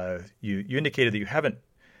 you indicated that you haven't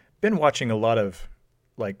been watching a lot of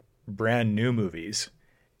like brand new movies.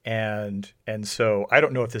 And so I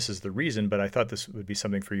don't know if this is the reason, but I thought this would be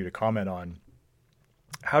something for you to comment on.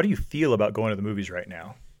 How do you feel about going to the movies right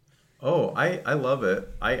now? Oh, I love it.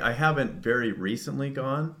 I haven't very recently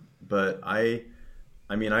gone, but I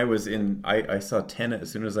saw Tenet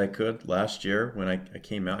as soon as I could last year when I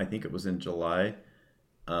came out. I think it was in July.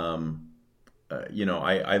 I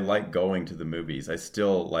like going to the movies. I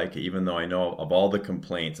still like it, even though I know of all the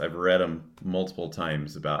complaints. I've read them multiple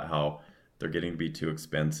times about how they're getting to be too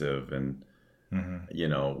expensive, and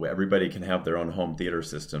everybody can have their own home theater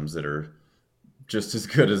systems that are just as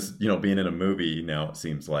good as being in a movie now, it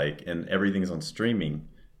seems like, and everything's on streaming.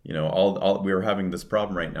 All we were having this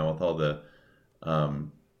problem right now with all the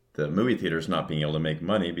movie theaters not being able to make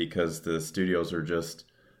money because the studios are just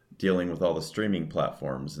dealing with all the streaming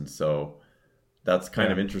platforms, and so that's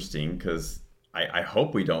kind of interesting because I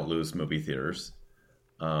hope we don't lose movie theaters.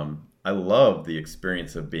 I love the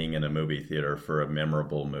experience of being in a movie theater for a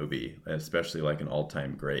memorable movie, especially like an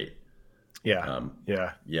all-time great. Yeah.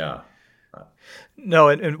 Yeah. No,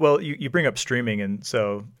 and well, you bring up streaming, and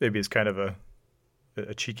so maybe it's kind of a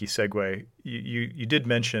cheeky segue. You did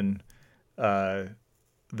mention that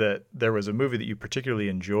there was a movie that you particularly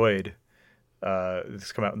enjoyed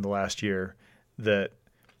that's come out in the last year that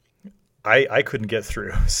I couldn't get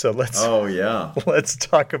through. So let's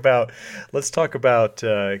talk about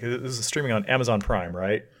this is streaming on Amazon Prime,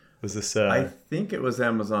 right? Was this I think it was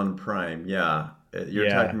Amazon Prime. Yeah. You're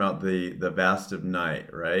talking about the Vast of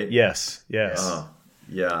Night, right? Yes.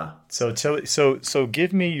 Yeah. So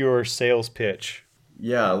give me your sales pitch.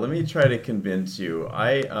 Yeah, let me try to convince you.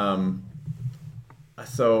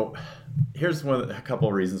 So here's a couple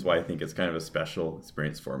of reasons why I think it's kind of a special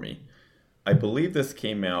experience for me. I believe this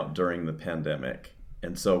came out during the pandemic,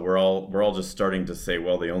 and so we're all just starting to say,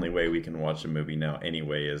 well, the only way we can watch a movie now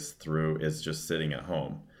anyway is just sitting at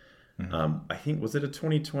home. Mm-hmm. I think, was it a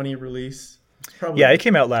 2020 release? Probably. Yeah, it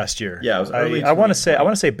came out last year. Yeah, it was early. I want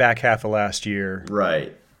to say back half of last year.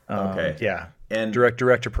 Right. Okay. Yeah. And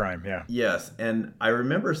Director Prime. Yeah. Yes, and I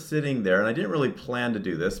remember sitting there, and I didn't really plan to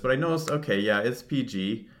do this, but I noticed, okay, yeah, it's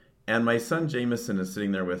PG. And my son Jameson is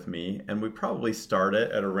sitting there with me, and we probably start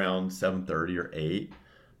it at around 7:30 or 8.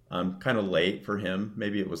 Kind of late for him.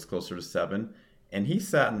 Maybe it was closer to 7. And he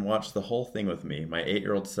sat and watched the whole thing with me, my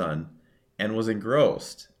 8-year-old son, and was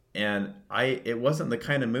engrossed. And it wasn't the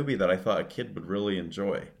kind of movie that I thought a kid would really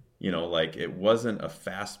enjoy. Like it wasn't a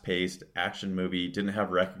fast-paced action movie, didn't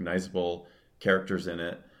have recognizable characters in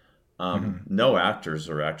it. No actors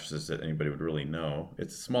or actresses that anybody would really know.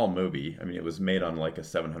 It's a small movie. I mean, it was made on like a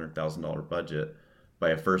 $700,000 budget by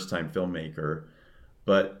a first-time filmmaker.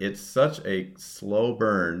 But it's such a slow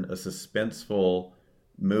burn, a suspenseful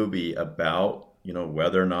movie about,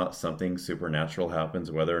 whether or not something supernatural happens,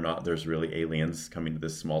 whether or not there's really aliens coming to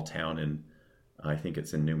this small town in, I think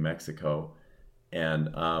it's in New Mexico. And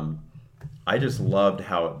I just loved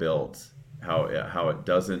how it builds, how it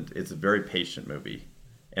doesn't, it's a very patient movie.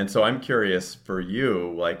 And so I'm curious for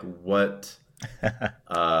you, like why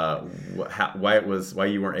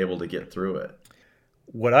you weren't able to get through it.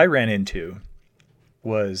 What I ran into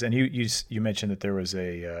was, and you mentioned that there was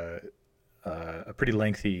a pretty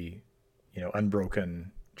lengthy,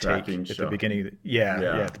 unbroken take Tracking at shot. the beginning.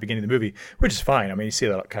 At the beginning of the movie, which is fine. I mean, you see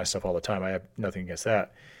that kind of stuff all the time. I have nothing against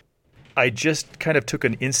that. I just kind of took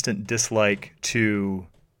an instant dislike to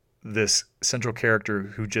this central character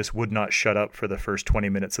who just would not shut up for the first 20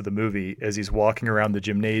 minutes of the movie as he's walking around the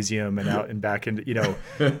gymnasium and out and back into,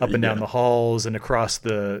 up and down the halls and across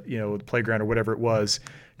the, the playground or whatever it was,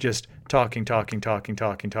 just talking.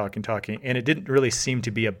 And it didn't really seem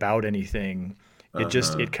to be about anything.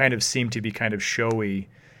 It kind of seemed to be kind of showy.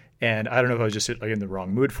 And I don't know if I was just in the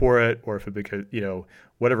wrong mood for it or if it because,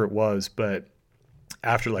 whatever it was. But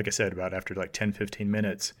after, like I said, after 10, 15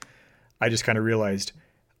 minutes, I just kind of realized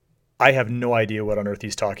I have no idea what on earth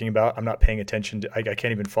he's talking about. I'm not paying attention I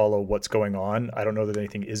can't even follow what's going on. I don't know that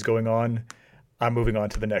anything is going on. I'm moving on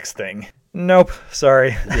to the next thing. Nope.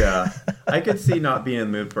 Sorry. Yeah. I could see not being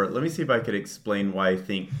in the mood for it. Let me see if I could explain why I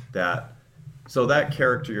think that. So that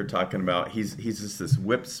character you're talking about, he's just this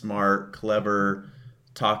whip smart, clever,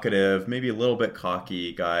 talkative, maybe a little bit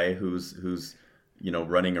cocky guy who's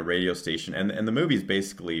running a radio station. And the movie's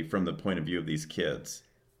basically from the point of view of these kids.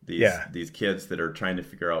 These kids that are trying to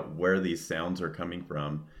figure out where these sounds are coming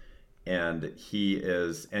from. And he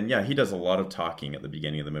does a lot of talking at the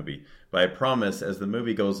beginning of the movie. But I promise, as the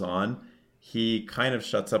movie goes on, he kind of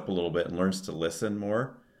shuts up a little bit and learns to listen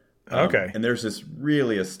more. Okay. And there's this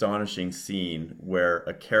really astonishing scene where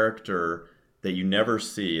a character that you never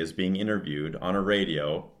see is being interviewed on a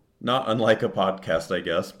radio, not unlike a podcast, I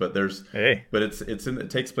guess. But it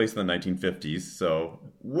takes place in the 1950s, so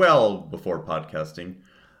well before podcasting.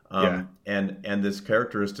 And this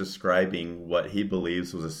character is describing what he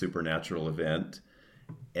believes was a supernatural event,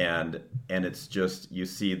 and it's just, you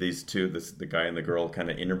see these two, the guy and the girl,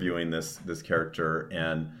 kind of interviewing this character,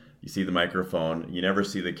 and you see the microphone. You never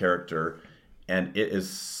see the character, and it is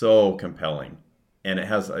so compelling, and it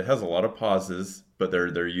has a lot of pauses, but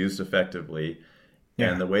they're used effectively,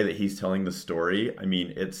 and the way that he's telling the story, I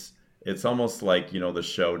mean, it's almost like, the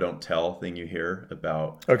show Don't Tell thing you hear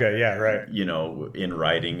about. Okay, yeah, right. In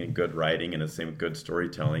writing and good writing, and the same with good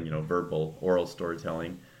storytelling, verbal, oral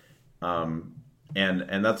storytelling. And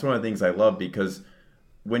that's one of the things I love, because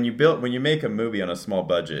when you make a movie on a small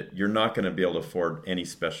budget, you're not going to be able to afford any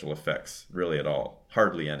special effects really at all,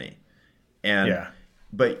 hardly any.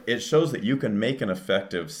 But it shows that you can make an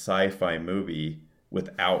effective sci-fi movie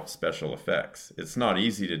without special effects. It's not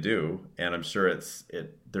easy to do, and I'm sure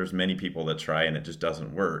there's many people that try and it just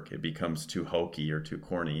doesn't work. It becomes too hokey or too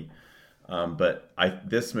corny. But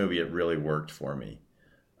this movie, it really worked for me,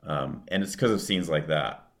 and it's because of scenes like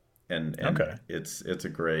that. And okay. It's a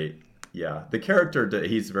great, the character,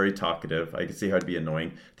 he's very talkative. I can see how it'd be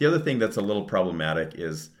annoying. The other thing that's a little problematic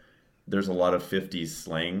is there's a lot of 50s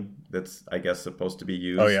slang that's, I guess, supposed to be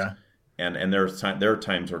used. Oh yeah. And there are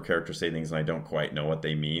times where characters say things and I don't quite know what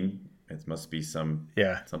they mean. It must be something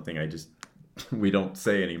we don't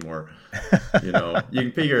say anymore. You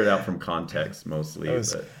can figure it out from context mostly.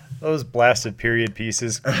 Those blasted period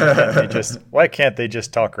pieces. Why can't they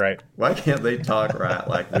just talk right? Why can't they talk right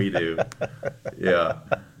like we do? Yeah.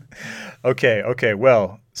 Okay.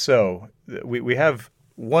 Well, so we have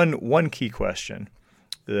one key question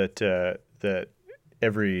that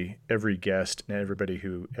every guest and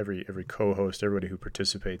every co-host, everybody who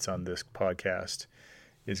participates on this podcast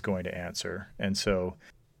is going to answer. And so,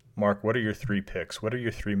 Mark, what are your 3 picks? What are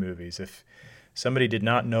your 3 movies? If somebody did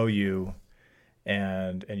not know you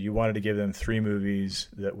and you wanted to give them 3 movies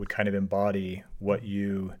that would kind of embody what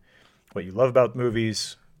you love about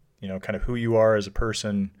movies, kind of who you are as a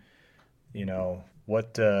person, it's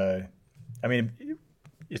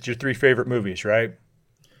your 3 favorite movies, right?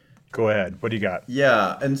 Go ahead. What do you got?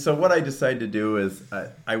 Yeah, and so what I decided to do is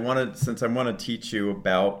I want to teach you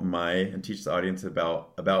and teach the audience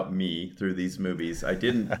about me through these movies. I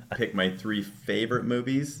didn't pick my 3 favorite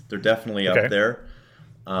movies. They're definitely up there.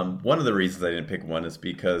 One of the reasons I didn't pick one is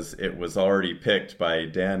because it was already picked by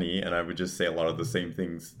Danny, and I would just say a lot of the same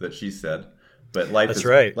things that she said. But Life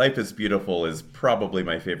is Beautiful is probably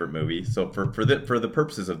my favorite movie. So for the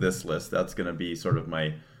purposes of this list, that's going to be sort of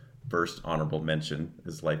my first honorable mention,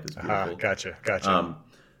 is Life is Beautiful. Gotcha.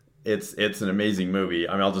 It's an amazing movie.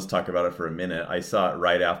 I mean, I'll just talk about it for a minute. I saw it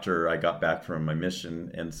right after I got back from my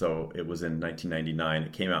mission, and so it was in 1999.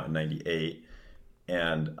 It came out in 98,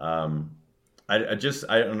 and I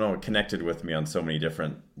don't know, it connected with me on so many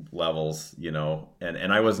different levels,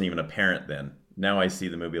 and I wasn't even a parent then. Now I see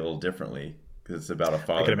the movie a little differently, because it's about a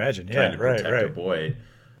father trying to protect a boy,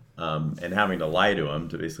 and having to lie to him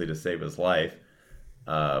to save his life.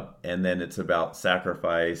 And then it's about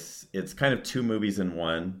sacrifice. It's kind of two movies in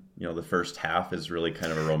one. You know, the first half is really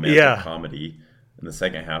kind of a romantic comedy, and the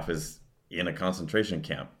second half is in a concentration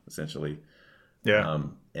camp, essentially. Yeah.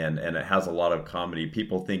 And it has a lot of comedy.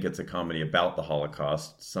 People think it's a comedy about the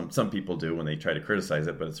Holocaust. Some people do when they try to criticize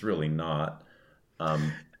it, but it's really not.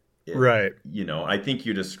 Right. You know, I think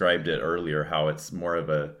you described it earlier, how it's more of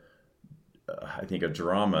a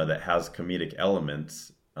drama that has comedic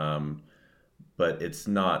elements. But it's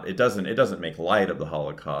not. It doesn't make light of the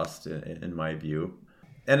Holocaust, in my view.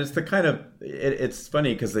 And it's the kind of it's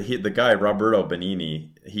funny because the guy Roberto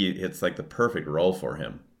Benigni, it's like the perfect role for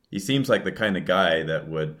him. He seems like the kind of guy that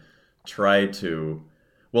would try to,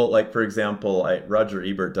 well, like for example, Roger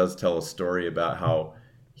Ebert does tell a story about how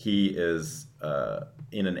he is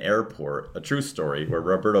in an airport, a true story where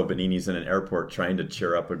Roberto Benigni's in an airport trying to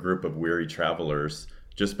cheer up a group of weary travelers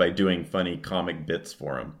just by doing funny comic bits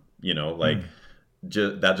for him. You know, like.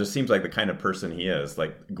 That just seems like the kind of person he is.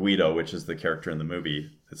 Like Guido, which is the character in the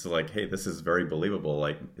movie, it's like, hey, this is very believable.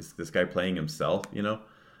 Like, is this guy playing himself, you know?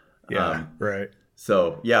 Yeah, right.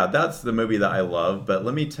 So yeah, that's the movie that I love. But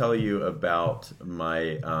let me tell you about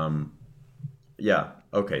my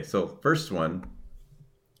okay, so first one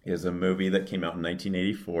is a movie that came out in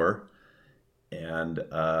 1984, and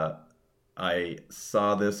I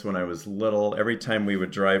saw this when I was little. Every time we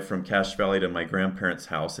would drive from Cache Valley to my grandparents'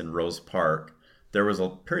 house in Rose Park, there was a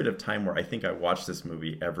period of time where I think I watched this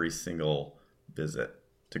movie every single visit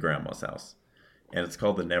to Grandma's house. And it's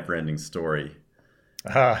called The Never-Ending Story.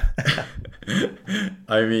 I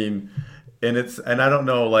mean, and I don't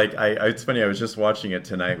know, like, it's funny, I was just watching it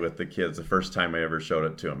tonight with the kids, the first time I ever showed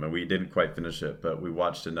it to them. And we didn't quite finish it, but we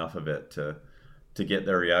watched enough of it to get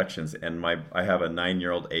their reactions. And I have a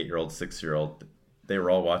 9-year-old, 8-year-old, 6-year-old. They were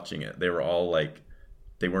all watching it. They were all like,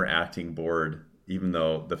 they weren't acting bored, even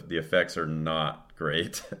though the effects are not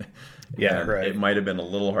great. Yeah, right. It might have been a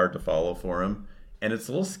little hard to follow for them, and it's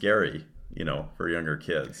a little scary, you know, for younger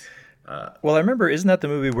kids. Well, I remember, isn't that the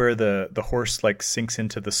movie where the horse like sinks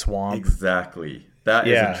into the swamp? Exactly. That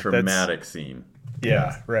is a traumatic scene.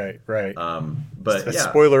 Yeah, right. But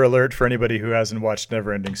spoiler alert for anybody who hasn't watched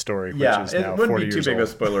Never-Ending Story, which is now 40 years old. It wouldn't be too big of a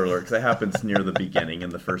spoiler alert because it happens near the beginning in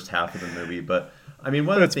the first half of the movie. But I mean,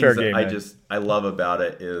 one of the things that I love about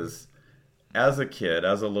it is, as a kid,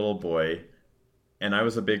 as a little boy, and I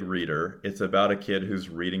was a big reader, it's about a kid who's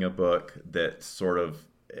reading a book that sort of,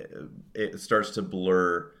 it starts to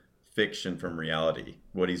blur fiction from reality,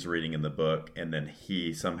 what he's reading in the book, and then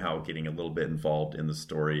he somehow getting a little bit involved in the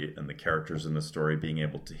story and the characters in the story, being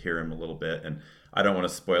able to hear him a little bit. And I don't want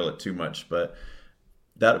to spoil it too much, but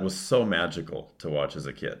that was so magical to watch as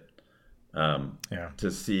a kid.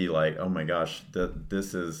 To see like, oh my gosh,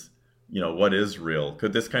 this is, you know, what is real?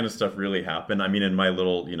 Could this kind of stuff really happen? I mean, in my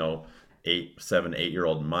little, you know,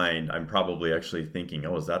 8-year-old mind, I'm probably actually thinking,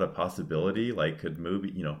 oh, is that a possibility? Like, could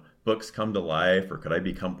books come to life, or could I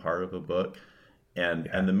become part of a book? And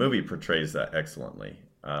the movie portrays that excellently.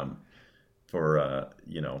 And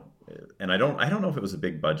I don't know if it was a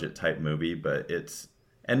big budget type movie, but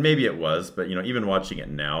and maybe it was, but you know, even watching it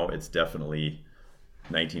now, it's definitely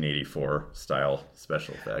 1984 style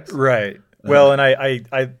special effects. Right. Well, and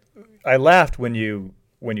I laughed when you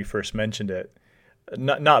first mentioned it.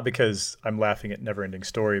 Not because I'm laughing at Never-Ending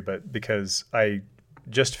Story, but because I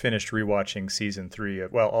just finished rewatching season 3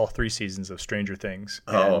 all 3 seasons of Stranger Things.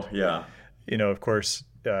 Oh, yeah. You know, of course,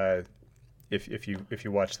 if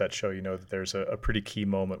you watch that show, you know that there's a pretty key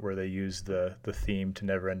moment where they use the theme to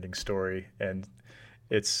Never-Ending Story, and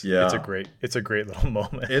it's a great little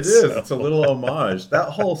moment. It is. It's a little homage.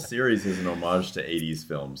 That whole series is an homage to 80s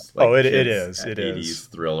films. Like it is. 80s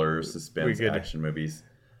thrillers, suspense, action movies.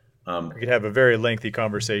 We could have a very lengthy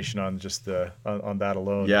conversation on just on that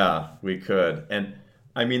alone. Yeah, we could. And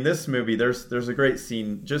I mean, this movie, there's a great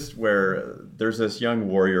scene just where there's this young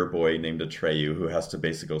warrior boy named Atreyu who has to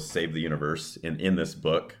basically save the universe in this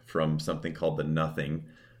book from something called the Nothing,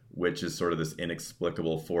 which is sort of this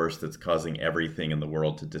inexplicable force that's causing everything in the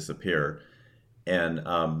world to disappear. And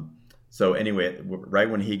so anyway, right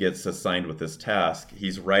when he gets assigned with this task,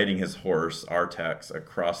 he's riding his horse, Artax,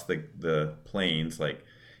 across the plains, like.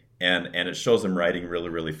 And it shows him riding really,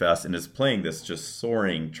 really fast and is playing this just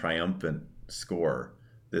soaring, triumphant score,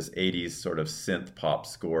 this 80s sort of synth pop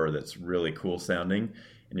score that's really cool sounding.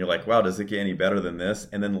 And you're like, wow, does it get any better than this?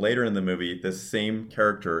 And then later in the movie, this same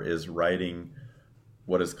character is riding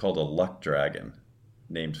what is called a luck dragon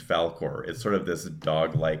named Falcor. It's sort of this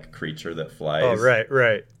dog-like creature that flies. Oh,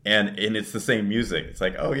 right. And it's the same music. It's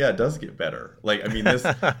like, oh yeah, it does get better. Like, I mean,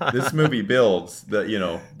 this movie builds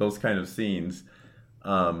those kind of scenes.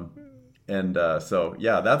 And So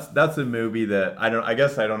yeah, that's a movie that I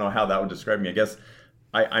guess I don't know how that would describe me. I guess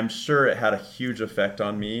I'm sure it had a huge effect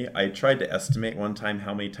on me. I tried to estimate one time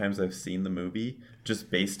how many times I've seen the movie,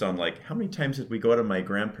 just based on like how many times did we go to my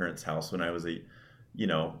grandparents' house when I was a,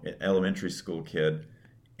 elementary school kid,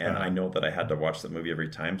 and I know that I had to watch that movie every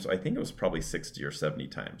time. So I think it was probably 60 or 70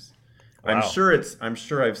 times. Wow. I'm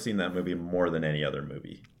sure I've seen that movie more than any other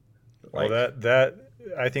movie. Like, well, that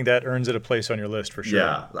I think that earns it a place on your list for sure.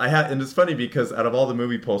 Yeah, and it's funny because out of all the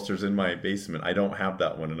movie posters in my basement, I don't have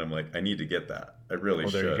that one, and I'm like, I need to get that. I really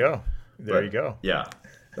should. There you go. There you go. Yeah,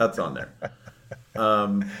 that's on there.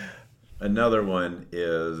 Another one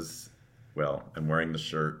is, well, I'm wearing the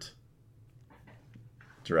shirt.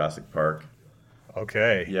 Jurassic Park.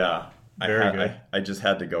 Okay. Yeah. Very good. I just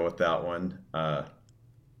had to go with that one.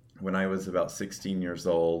 When I was about 16 years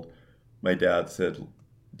old, my dad said,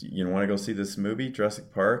 "Do you want to go see this movie,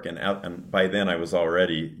 Jurassic Park?" And by then I was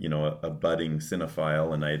already, a budding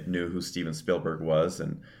cinephile, and I knew who Steven Spielberg was,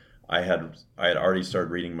 and I had already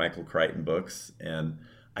started reading Michael Crichton books, and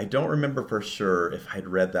I don't remember for sure if I'd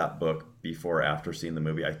read that book before or after seeing the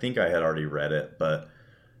movie. I think I had already read it, but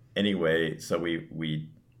anyway, so we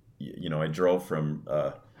I drove from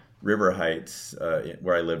River Heights,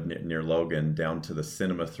 where I lived near Logan, down to the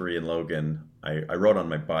Cinema 3 in Logan. I rode on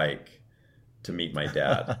my bike to meet my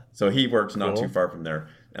dad. So he worked not too far from there,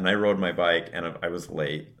 and I rode my bike, and I was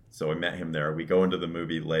late, so I met him there. We go into the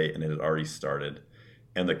movie late, and it had already started,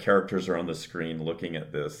 and the characters are on the screen looking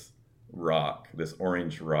at this rock, this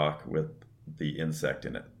orange rock with the insect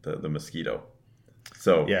in it, the mosquito.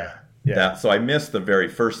 So yeah. So I missed the very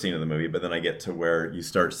first scene of the movie, but then I get to where you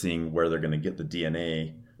start seeing where they're going to get the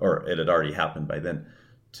DNA, or it had already happened by then,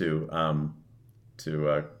 to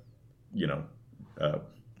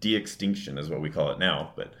de-extinction is what we call it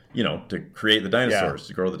now, but to create the dinosaurs,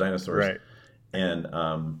 to grow the dinosaurs, right?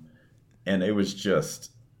 And it was just,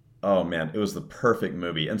 oh man, it was the perfect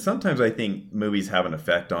movie. And sometimes I think movies have an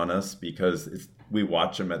effect on us because we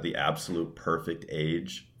watch them at the absolute perfect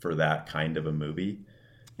age for that kind of a movie.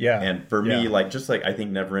 Yeah. And for me, just like I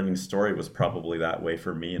think Neverending Story was probably that way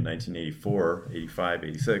for me in 1984, 85,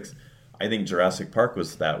 86. I think Jurassic Park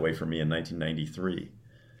was that way for me in 1993.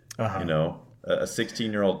 A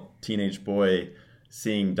 16-year-old teenage boy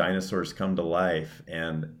seeing dinosaurs come to life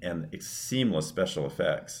and seamless special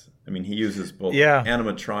effects. I mean, he uses both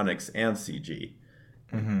animatronics and CG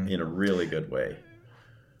in a really good way.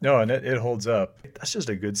 No, and it holds up. That's just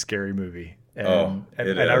a good scary movie. And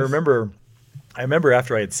is. I remember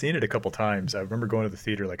after I had seen it a couple times, I remember going to the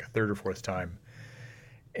theater like a third or fourth time.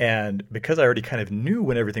 And because I already kind of knew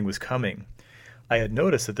when everything was coming, I had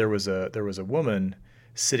noticed that there was a woman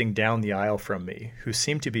sitting down the aisle from me who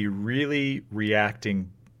seemed to be really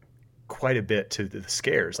reacting quite a bit to the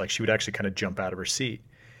scares. Like she would actually kind of jump out of her seat.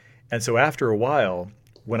 And so after a while,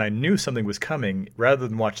 when I knew something was coming, rather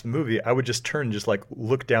than watch the movie, I would just turn and just like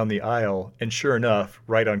look down the aisle, and sure enough,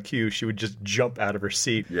 right on cue, she would just jump out of her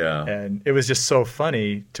seat. Yeah. And it was just so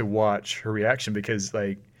funny to watch her reaction because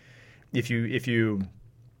like if you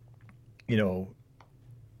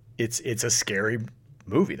it's a scary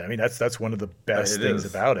movie. I mean, that's one of the best things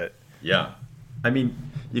about it. Yeah. I mean,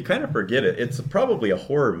 you kind of forget it. It's probably a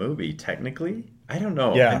horror movie technically. I don't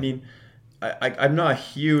know. Yeah. I mean, I'm not a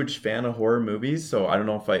huge fan of horror movies, so I don't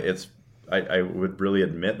know if I would really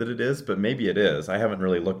admit that it is, but maybe it is. I haven't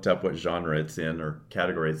really looked up what genre it's in or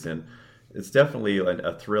category it's in. It's definitely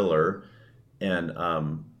a thriller, and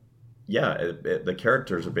the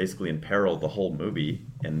characters are basically in peril the whole movie,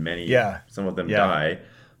 and some of them die.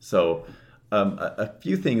 So a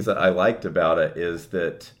few things that I liked about it is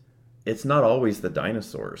that it's not always the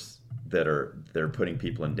dinosaurs they're putting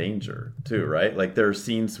people in danger too, right? Like there are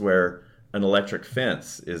scenes where an electric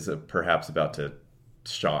fence is perhaps about to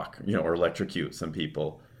shock, or electrocute some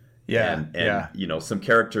people. Yeah. And some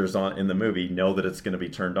characters in the movie know that it's going to be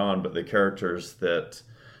turned on, but the characters that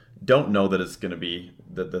don't know that it's going to be,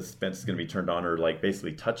 that the fence is going to be turned on are like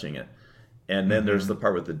basically touching it. And then there's the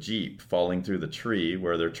part with the Jeep falling through the tree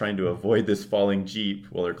where they're trying to avoid this falling Jeep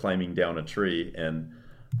while they're climbing down a tree. And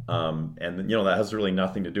that has really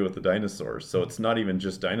nothing to do with the dinosaurs. So it's not even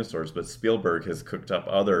just dinosaurs, but Spielberg has cooked up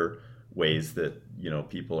other ways that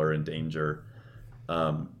people are in danger,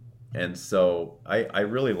 and so I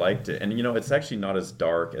really liked it. And it's actually not as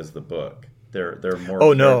dark as the book. There are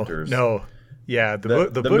more characters. No, yeah,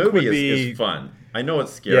 the book movie would is fun. I know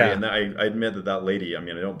it's scary, and I admit that lady. I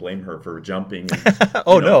mean, I don't blame her for jumping. And,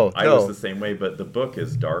 I was the same way. But the book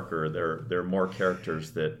is darker. There are more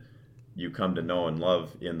characters that you come to know and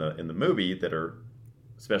love in the movie that are,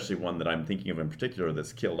 especially one that I'm thinking of in particular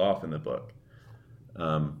that's killed off in the book.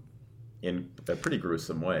 In a pretty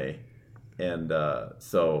gruesome way. And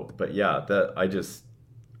but yeah, that I just,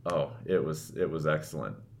 oh, it was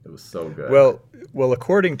excellent. It was so good. Well,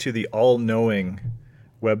 according to the all-knowing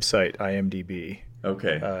website IMDb,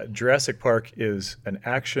 Okay. Jurassic Park is an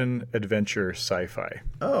action adventure sci-fi.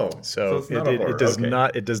 Oh, so So it's not a horror. it does Okay.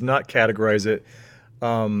 not categorize it.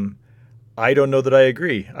 I don't know that I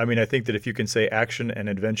agree. I mean, I think that if you can say action and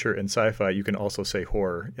adventure and sci-fi, you can also say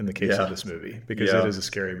horror in the case Yeah. of this movie, because Yeah. it is a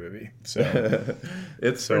scary movie. So,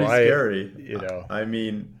 It's so pretty scary. you know, I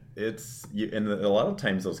mean, and a lot of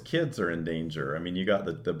times those kids are in danger. I mean, you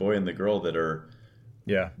got the boy and the girl that are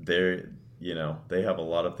yeah, they're they have a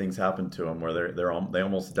lot of things happen to them where they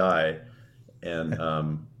almost die, and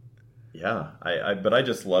yeah, but I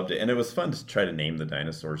just loved it, and it was fun to try to name the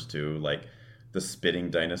dinosaurs too, like the spitting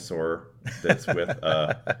dinosaur that's with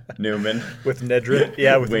Newman. with Nedry,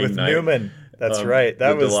 yeah, with Knight. Newman. That's right.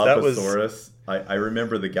 That the was Dilophosaurus. I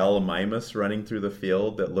remember the Gallimimus running through the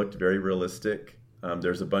field that looked very realistic.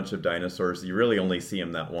 There's a bunch of dinosaurs. You really only see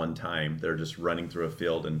them that one time. They're just running through a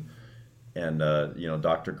field, and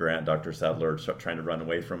Dr. Grant, Dr. Sadler are trying to run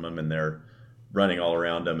away from them, and they're running all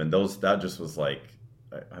around them. And that just was like,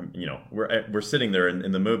 we're sitting there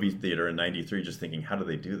in the movie theater in '93, just thinking, how do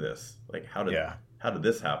they do this? Like, how did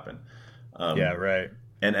this happen? yeah, right.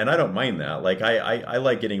 And I don't mind that. Like, I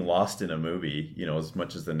like getting lost in a movie, as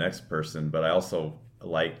much as the next person, but I also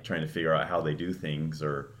like trying to figure out how they do things,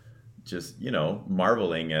 or just,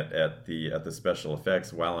 marveling at the special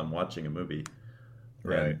effects while I'm watching a movie.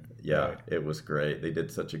 Right. And yeah, right. It was great. They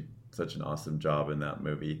did such an awesome job in that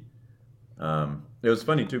movie. It was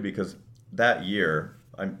funny too, because that year,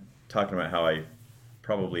 I'm talking about how I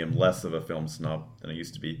probably am less of a film snob than I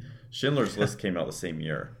used to be. Schindler's List came out the same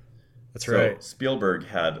year. That's So right. Spielberg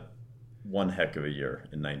had one heck of a year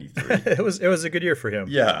in '93. It was a good year for him.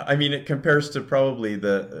 Yeah, I mean, it compares to probably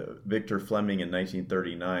the Victor Fleming in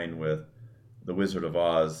 1939 with The Wizard of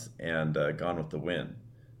Oz and Gone with the Wind.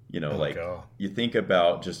 God. You think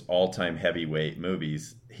about just all-time heavyweight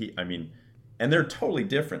movies. And they're totally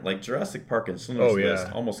different. Like Jurassic Park and Schindler's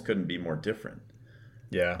List almost couldn't be more different.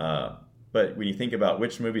 Yeah. But when you think about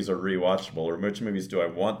which movies are rewatchable, or which movies do I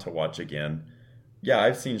want to watch again, yeah,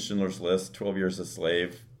 I've seen Schindler's List, 12 Years a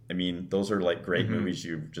Slave. I mean, those are like great movies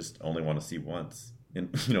you just only want to see once, in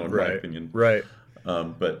my opinion. Right.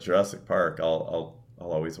 But Jurassic Park, I'll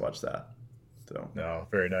always watch that. So. No,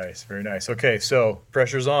 very nice, very nice. Okay, so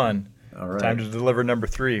pressure's on. All right. Time to deliver number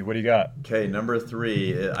 3. What do you got? Okay, number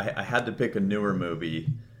 3. I had to pick a newer movie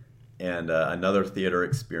and another theater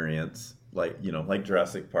experience, like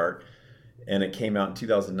Jurassic Park, and it came out in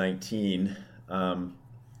 2019.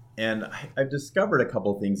 And I've discovered a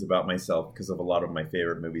couple things about myself, because of a lot of my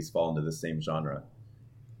favorite movies fall into the same genre.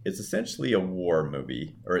 It's essentially a war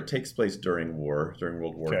movie, or it takes place during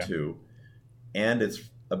World War II, and it's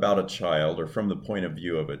about a child, or from the point of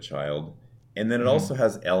view of a child. And then it also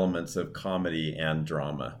has elements of comedy and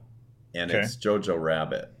drama. And it's Jojo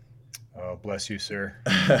Rabbit. Oh, bless you, sir.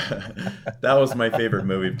 That was my favorite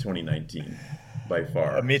movie of 2019, by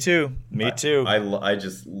far. Me too. I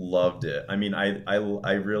just loved it. I mean,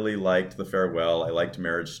 I really liked The Farewell. I liked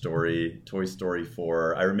Marriage Story, Toy Story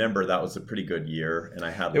 4. I remember that was a pretty good year, and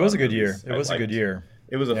I had. It was a good year. It was a good year.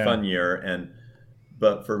 It was a fun year,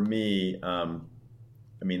 but for me,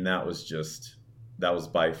 I mean, that was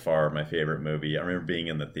by far my favorite movie. I remember being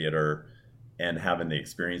in the theater and having the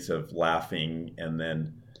experience of laughing, and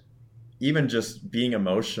then even just being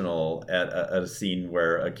emotional at a scene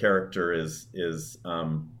where a character is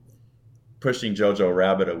pushing Jojo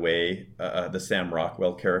Rabbit away, the Sam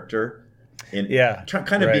Rockwell character, and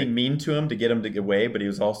being mean to him to get him to get away, but he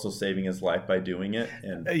was also saving his life by doing it.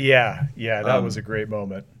 And that was a great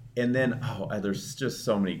moment. And then, there's just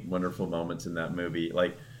so many wonderful moments in that movie.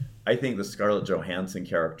 Like, I think the Scarlett Johansson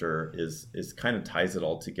character is kind of ties it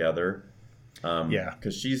all together.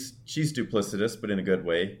 Because she's duplicitous, but in a good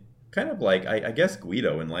way. Kind of like, I guess,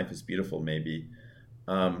 Guido in Life is Beautiful, maybe.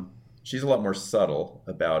 She's a lot more subtle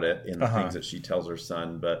about it in the things that she tells her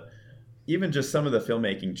son. But even just some of the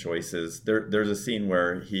filmmaking choices, there's a scene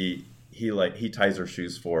where he ties her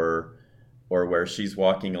shoes for her, or where she's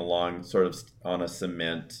walking along sort of on a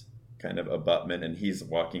cement kind of abutment, and he's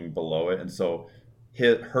walking below it. And so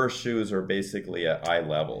her shoes are basically at eye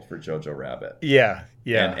level for Jojo Rabbit. Yeah.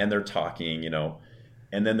 And they're talking,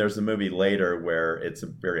 And then there's a movie later where it's a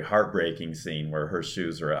very heartbreaking scene where her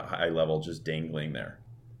shoes are at eye level, just dangling there.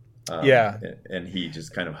 And he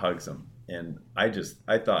just kind of hugs them. And I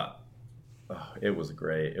thought, it was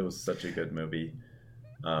great. It was such a good movie.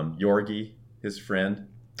 Yorgi, his friend.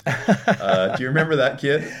 Do you remember that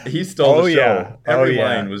kid? He stole the show. Yeah. Every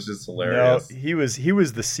line was just hilarious. No, he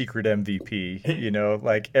was the secret MVP.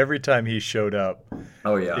 Like every time he showed up,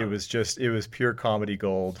 Oh yeah. it was pure comedy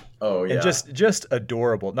gold. Oh yeah. And just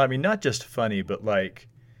adorable. I mean, not just funny, but like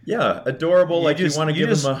yeah, adorable. Like you want to give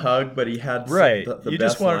him a hug, but he had right. the You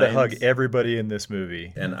best just wanted to lines. hug everybody in this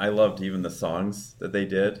movie. And I loved even the songs that they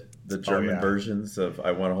did. The German versions of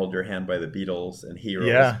 "I Want to Hold Your Hand" by the Beatles and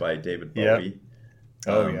 "Heroes" by David Bowie.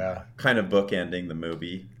 Kind of bookending the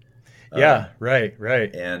movie. Right.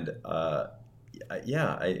 And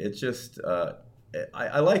it's just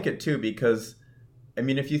I like it too because I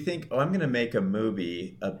mean, if you think, oh, I'm going to make a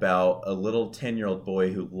movie about a little 10-year-old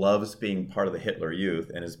boy who loves being part of the Hitler Youth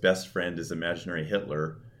and his best friend is imaginary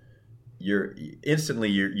Hitler, you're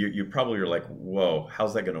probably like, whoa,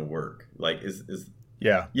 how's that going to work? Like, is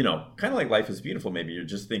kind of like Life is Beautiful. Maybe you're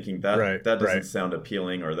just thinking that doesn't sound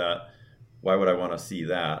appealing, or that why would I want to see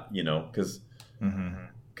that? Because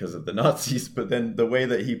of the Nazis. But then the way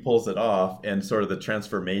that he pulls it off and sort of the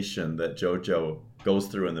transformation that Jojo goes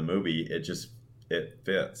through in the movie, it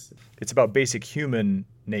fits. It's about basic human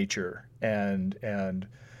nature and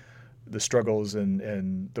the struggles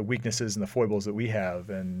and the weaknesses and the foibles that we have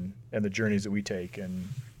and the journeys that we take, and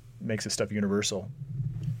makes this stuff universal.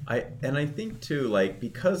 I think too, like,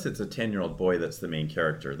 because it's a 10-year-old boy that's the main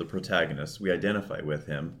character, the protagonist, we identify with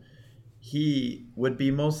him. He would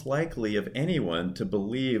be most likely of anyone to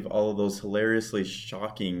believe all of those hilariously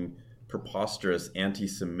shocking, preposterous,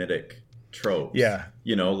 anti-Semitic tropes.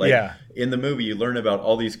 In the movie you learn about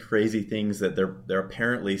all these crazy things that there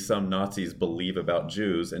apparently some Nazis believe about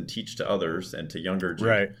Jews and teach to others and to younger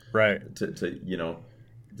Jews,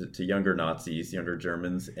 to younger Nazis, younger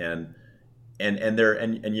Germans, and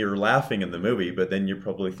you're laughing in the movie, but then you're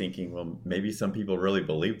probably thinking, well, maybe some people really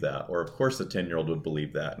believe that, or of course a 10-year-old would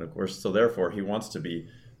believe that, and of course, so therefore he wants to be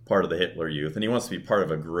part of the Hitler Youth, and he wants to be part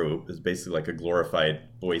of a group. It's basically like a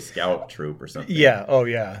glorified Boy Scout troop or something. Yeah. Oh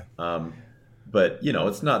yeah. But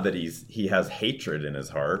it's not that he has hatred in his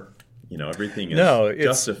heart. Everything is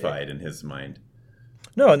justified in his mind.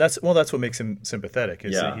 No, and that's what makes him sympathetic.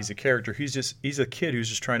 He's a character. He's a kid who's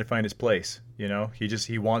just trying to find his place.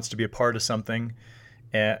 He wants to be a part of something,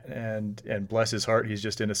 and bless his heart, he's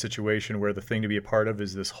just in a situation where the thing to be a part of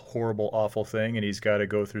is this horrible, awful thing, and he's got to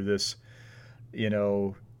go through this,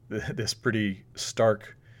 this pretty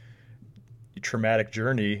stark, traumatic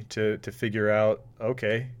journey to figure out,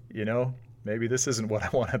 okay, maybe this isn't what I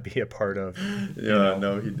want to be a part of.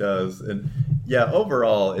 No, he does. And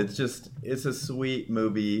overall, it's a sweet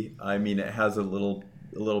movie. I mean, it has a little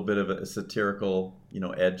bit of a satirical,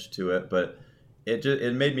 edge to it, but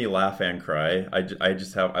it made me laugh and cry.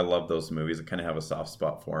 I love those movies. I kind of have a soft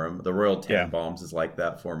spot for them. The Royal Tenenbaums is like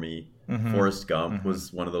that for me. Forrest Gump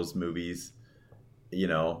was one of those movies.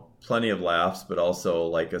 Plenty of laughs, but also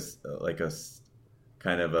like a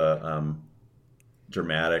kind of a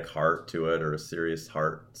dramatic heart to it, or a serious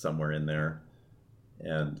heart somewhere in there.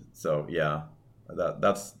 And so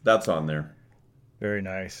that's on there. Very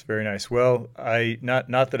nice, very nice. Well,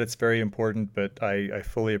 not that it's very important, but I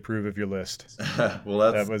fully approve of your list.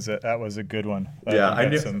 Well, that was a good one. I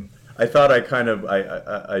knew. I thought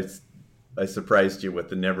I surprised you with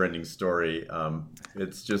the Neverending Story.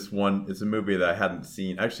 It's a movie that I hadn't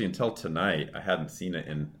seen actually until tonight. I hadn't seen it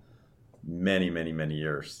in many, many, many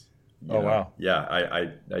years. Wow. Yeah,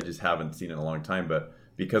 I just haven't seen it in a long time, but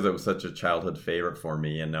because it was such a childhood favorite for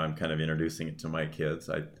me, and now I'm kind of introducing it to my kids,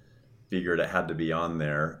 I figured it had to be on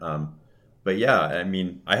there. But I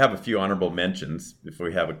mean, I have a few honorable mentions if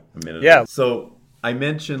we have a minute. Yeah. So I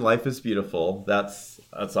mentioned Life is Beautiful. That's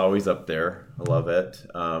always up there. I love it.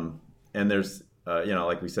 And there's,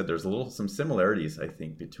 like we said, there's some similarities, I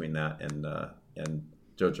think, between that and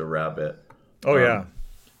Jojo Rabbit. Oh, yeah.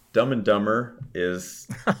 Dumb and Dumber is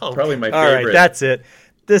probably my favorite. All right, that's it.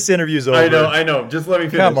 This interview's over. I know. Just let me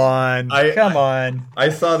finish. Come on. I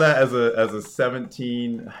saw that as a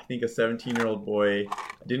 17-year-old boy.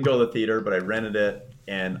 I didn't go to the theater, but I rented it,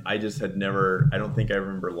 and I just had never. I don't think I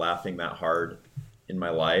remember laughing that hard in my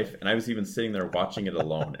life, and I was even sitting there watching it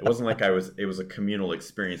alone. It wasn't like it was a communal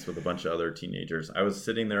experience with a bunch of other teenagers. I was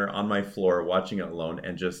sitting there on my floor watching it alone,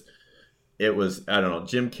 and it was, I don't know,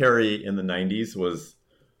 Jim Carrey in the 90s was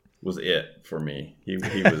it for me. He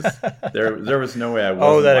was there was no way I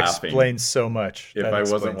wasn't that laughing. Explains so much. If I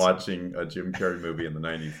wasn't watching a Jim Carrey movie in the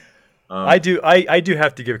 90s. I do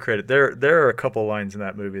have to give credit. There are a couple lines in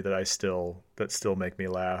that movie that still make me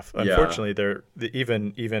laugh. Unfortunately, they're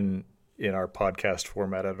even in our podcast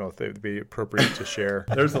format, I don't know if they would be appropriate to share.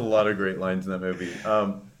 There's a lot of great lines in that movie.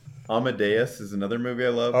 Amadeus is another movie I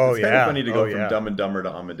love. Oh, it's kind of funny to go from Dumb and Dumber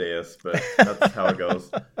to Amadeus, but that's how it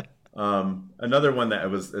goes. Another one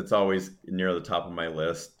it's always near the top of my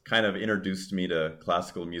list, kind of introduced me to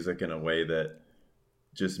classical music in a way that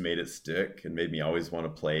just made it stick and made me always want to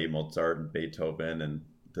play Mozart and Beethoven and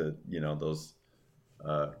those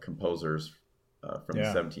composers from the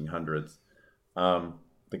 1700s.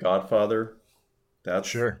 The Godfather,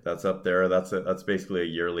 that's up there. That's basically a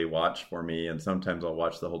yearly watch for me, and sometimes I'll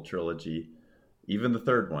watch the whole trilogy, even the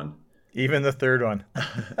third one. And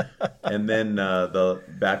then the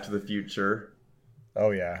Back to the Future.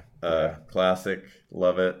 Oh yeah. Classic,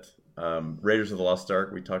 love it. Raiders of the Lost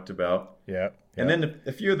Ark we talked about. Yeah. And then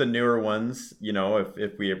a few of the newer ones,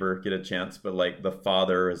 if we ever get a chance, but like The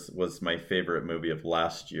Father was my favorite movie of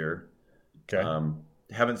last year. Okay.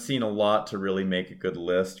 Haven't seen a lot to really make a good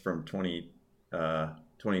list from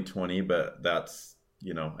 2020, but that's,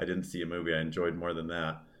 I didn't see a movie I enjoyed more than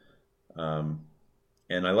that.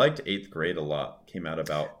 And I liked Eighth Grade a lot. Came out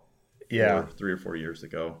about 3 or 4 years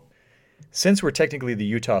ago. Since we're technically the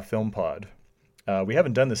Utah Film Pod, we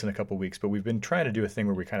haven't done this in a couple of weeks, but we've been trying to do a thing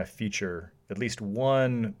where we kind of feature at least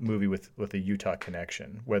one movie with a Utah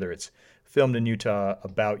connection, whether it's filmed in Utah,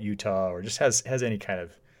 about Utah, or just has any kind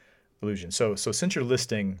of illusion. So since you're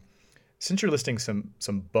listing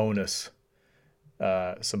some bonus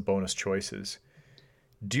choices,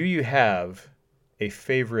 do you have a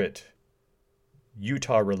favorite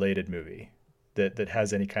Utah related movie that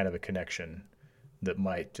has any kind of a connection that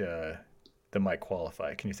might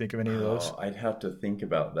qualify? Can you think of any of those? I'd have to think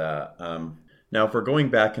about that. Now, if we're going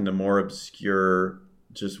back into more obscure,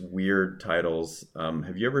 just weird titles,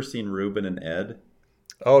 have you ever seen Ruben and Ed?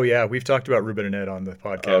 Oh yeah, we've talked about Ruben and Ed on the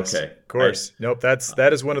podcast. Okay, of course. That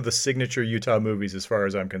is one of the signature Utah movies, as far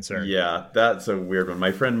as I'm concerned. Yeah, that's a weird one.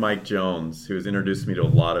 My friend Mike Jones, who has introduced me to a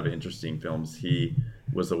lot of interesting films, he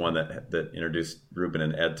was the one that introduced Ruben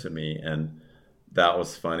and Ed to me, and that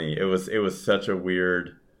was funny. It was such a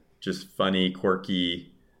weird, just funny,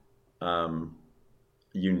 quirky,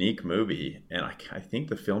 unique movie. And I think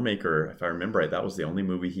the filmmaker, if I remember right, that was the only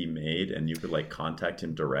movie he made, and you could like contact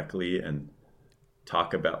him directly and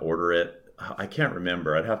order it. I can't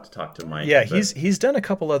remember. I'd have to talk to Mike. Yeah, he's done a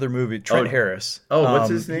couple other movies. Trent Harris. Oh, what's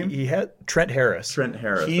his name? He had Trent Harris.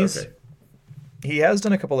 Okay. He has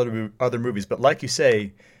done a couple other movies, but like you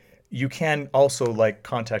say, you can also like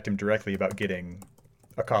contact him directly about getting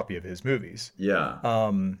a copy of his movies. Yeah.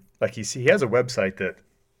 Like he has a website that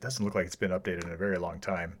doesn't look like it's been updated in a very long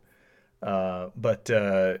time. But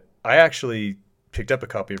I actually picked up a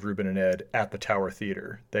copy of Ruben and Ed at the Tower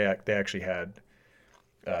Theater. They actually had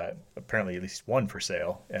apparently at least one for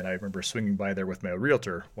sale, and I remember swinging by there with my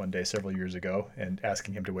realtor one day several years ago and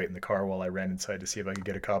asking him to wait in the car while I ran inside to see if I could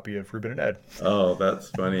get a copy of Ruben and Ed. Oh,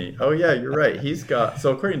 that's funny. Oh yeah, you're right.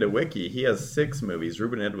 So according to Wiki, he has 6 movies.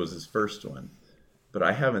 Ruben and Ed was his first one, but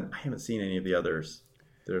I haven't seen any of the others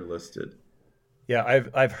that are listed. Yeah,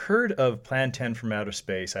 I've heard of Plan 10 from Outer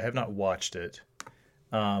Space. I have not watched it.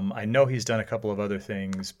 I know he's done a couple of other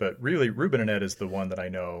things, but really Ruben and Ed is the one that I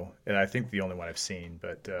know, and I think the only one I've seen.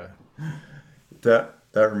 But that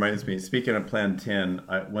reminds me. Speaking of Plan 10,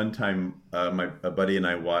 one time a buddy and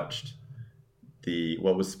I watched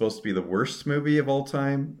what was supposed to be the worst movie of all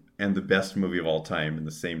time and the best movie of all time in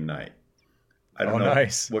the same night. I don't know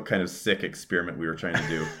what kind of sick experiment we were trying to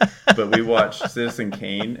do, but we watched Citizen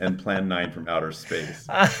Kane and Plan 9 from Outer Space.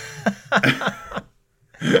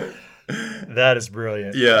 That is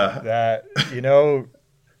brilliant. Yeah.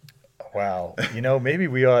 Wow. Maybe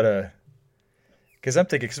we ought to, because I'm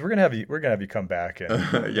thinking, because we're gonna have you come back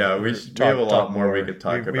and yeah, we have a lot more we could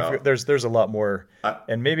talk about. There's a lot more,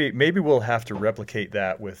 and maybe we'll have to replicate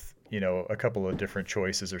that with a couple of different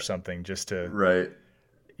choices or something, just to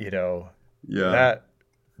Yeah.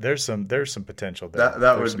 There's some potential there.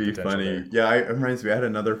 That would be funny. There. Yeah, it reminds me. I had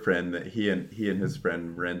another friend that he and his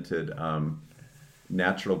friend rented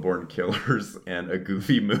Natural Born Killers and a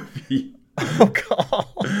Goofy movie. Oh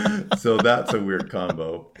God! So that's a weird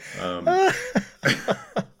combo.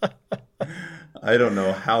 I don't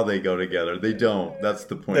know how they go together. They don't. That's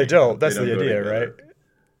the point. They don't. That's the idea, right?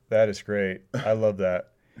 That is great. I love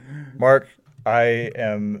that. Mark, I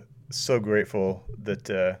am so grateful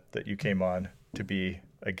that you came on to be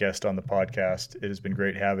a guest on the podcast. It has been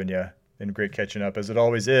great having you and great catching up, as it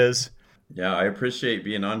always is. Yeah, I appreciate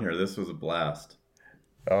being on here. This was a blast.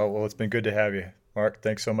 Oh, well, it's been good to have you. Mark,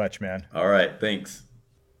 thanks so much, man. All right, thanks.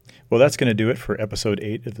 Well, that's going to do it for episode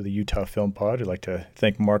 8 of the Utah Film Pod. I'd like to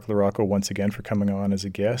thank Mark LaRocco once again for coming on as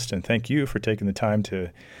a guest, and thank you for taking the time to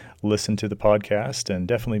listen to the podcast, and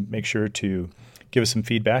definitely make sure to give us some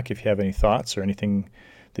feedback if you have any thoughts or anything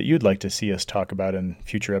that you'd like to see us talk about in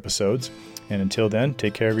future episodes. And until then,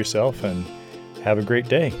 take care of yourself and have a great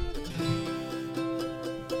day.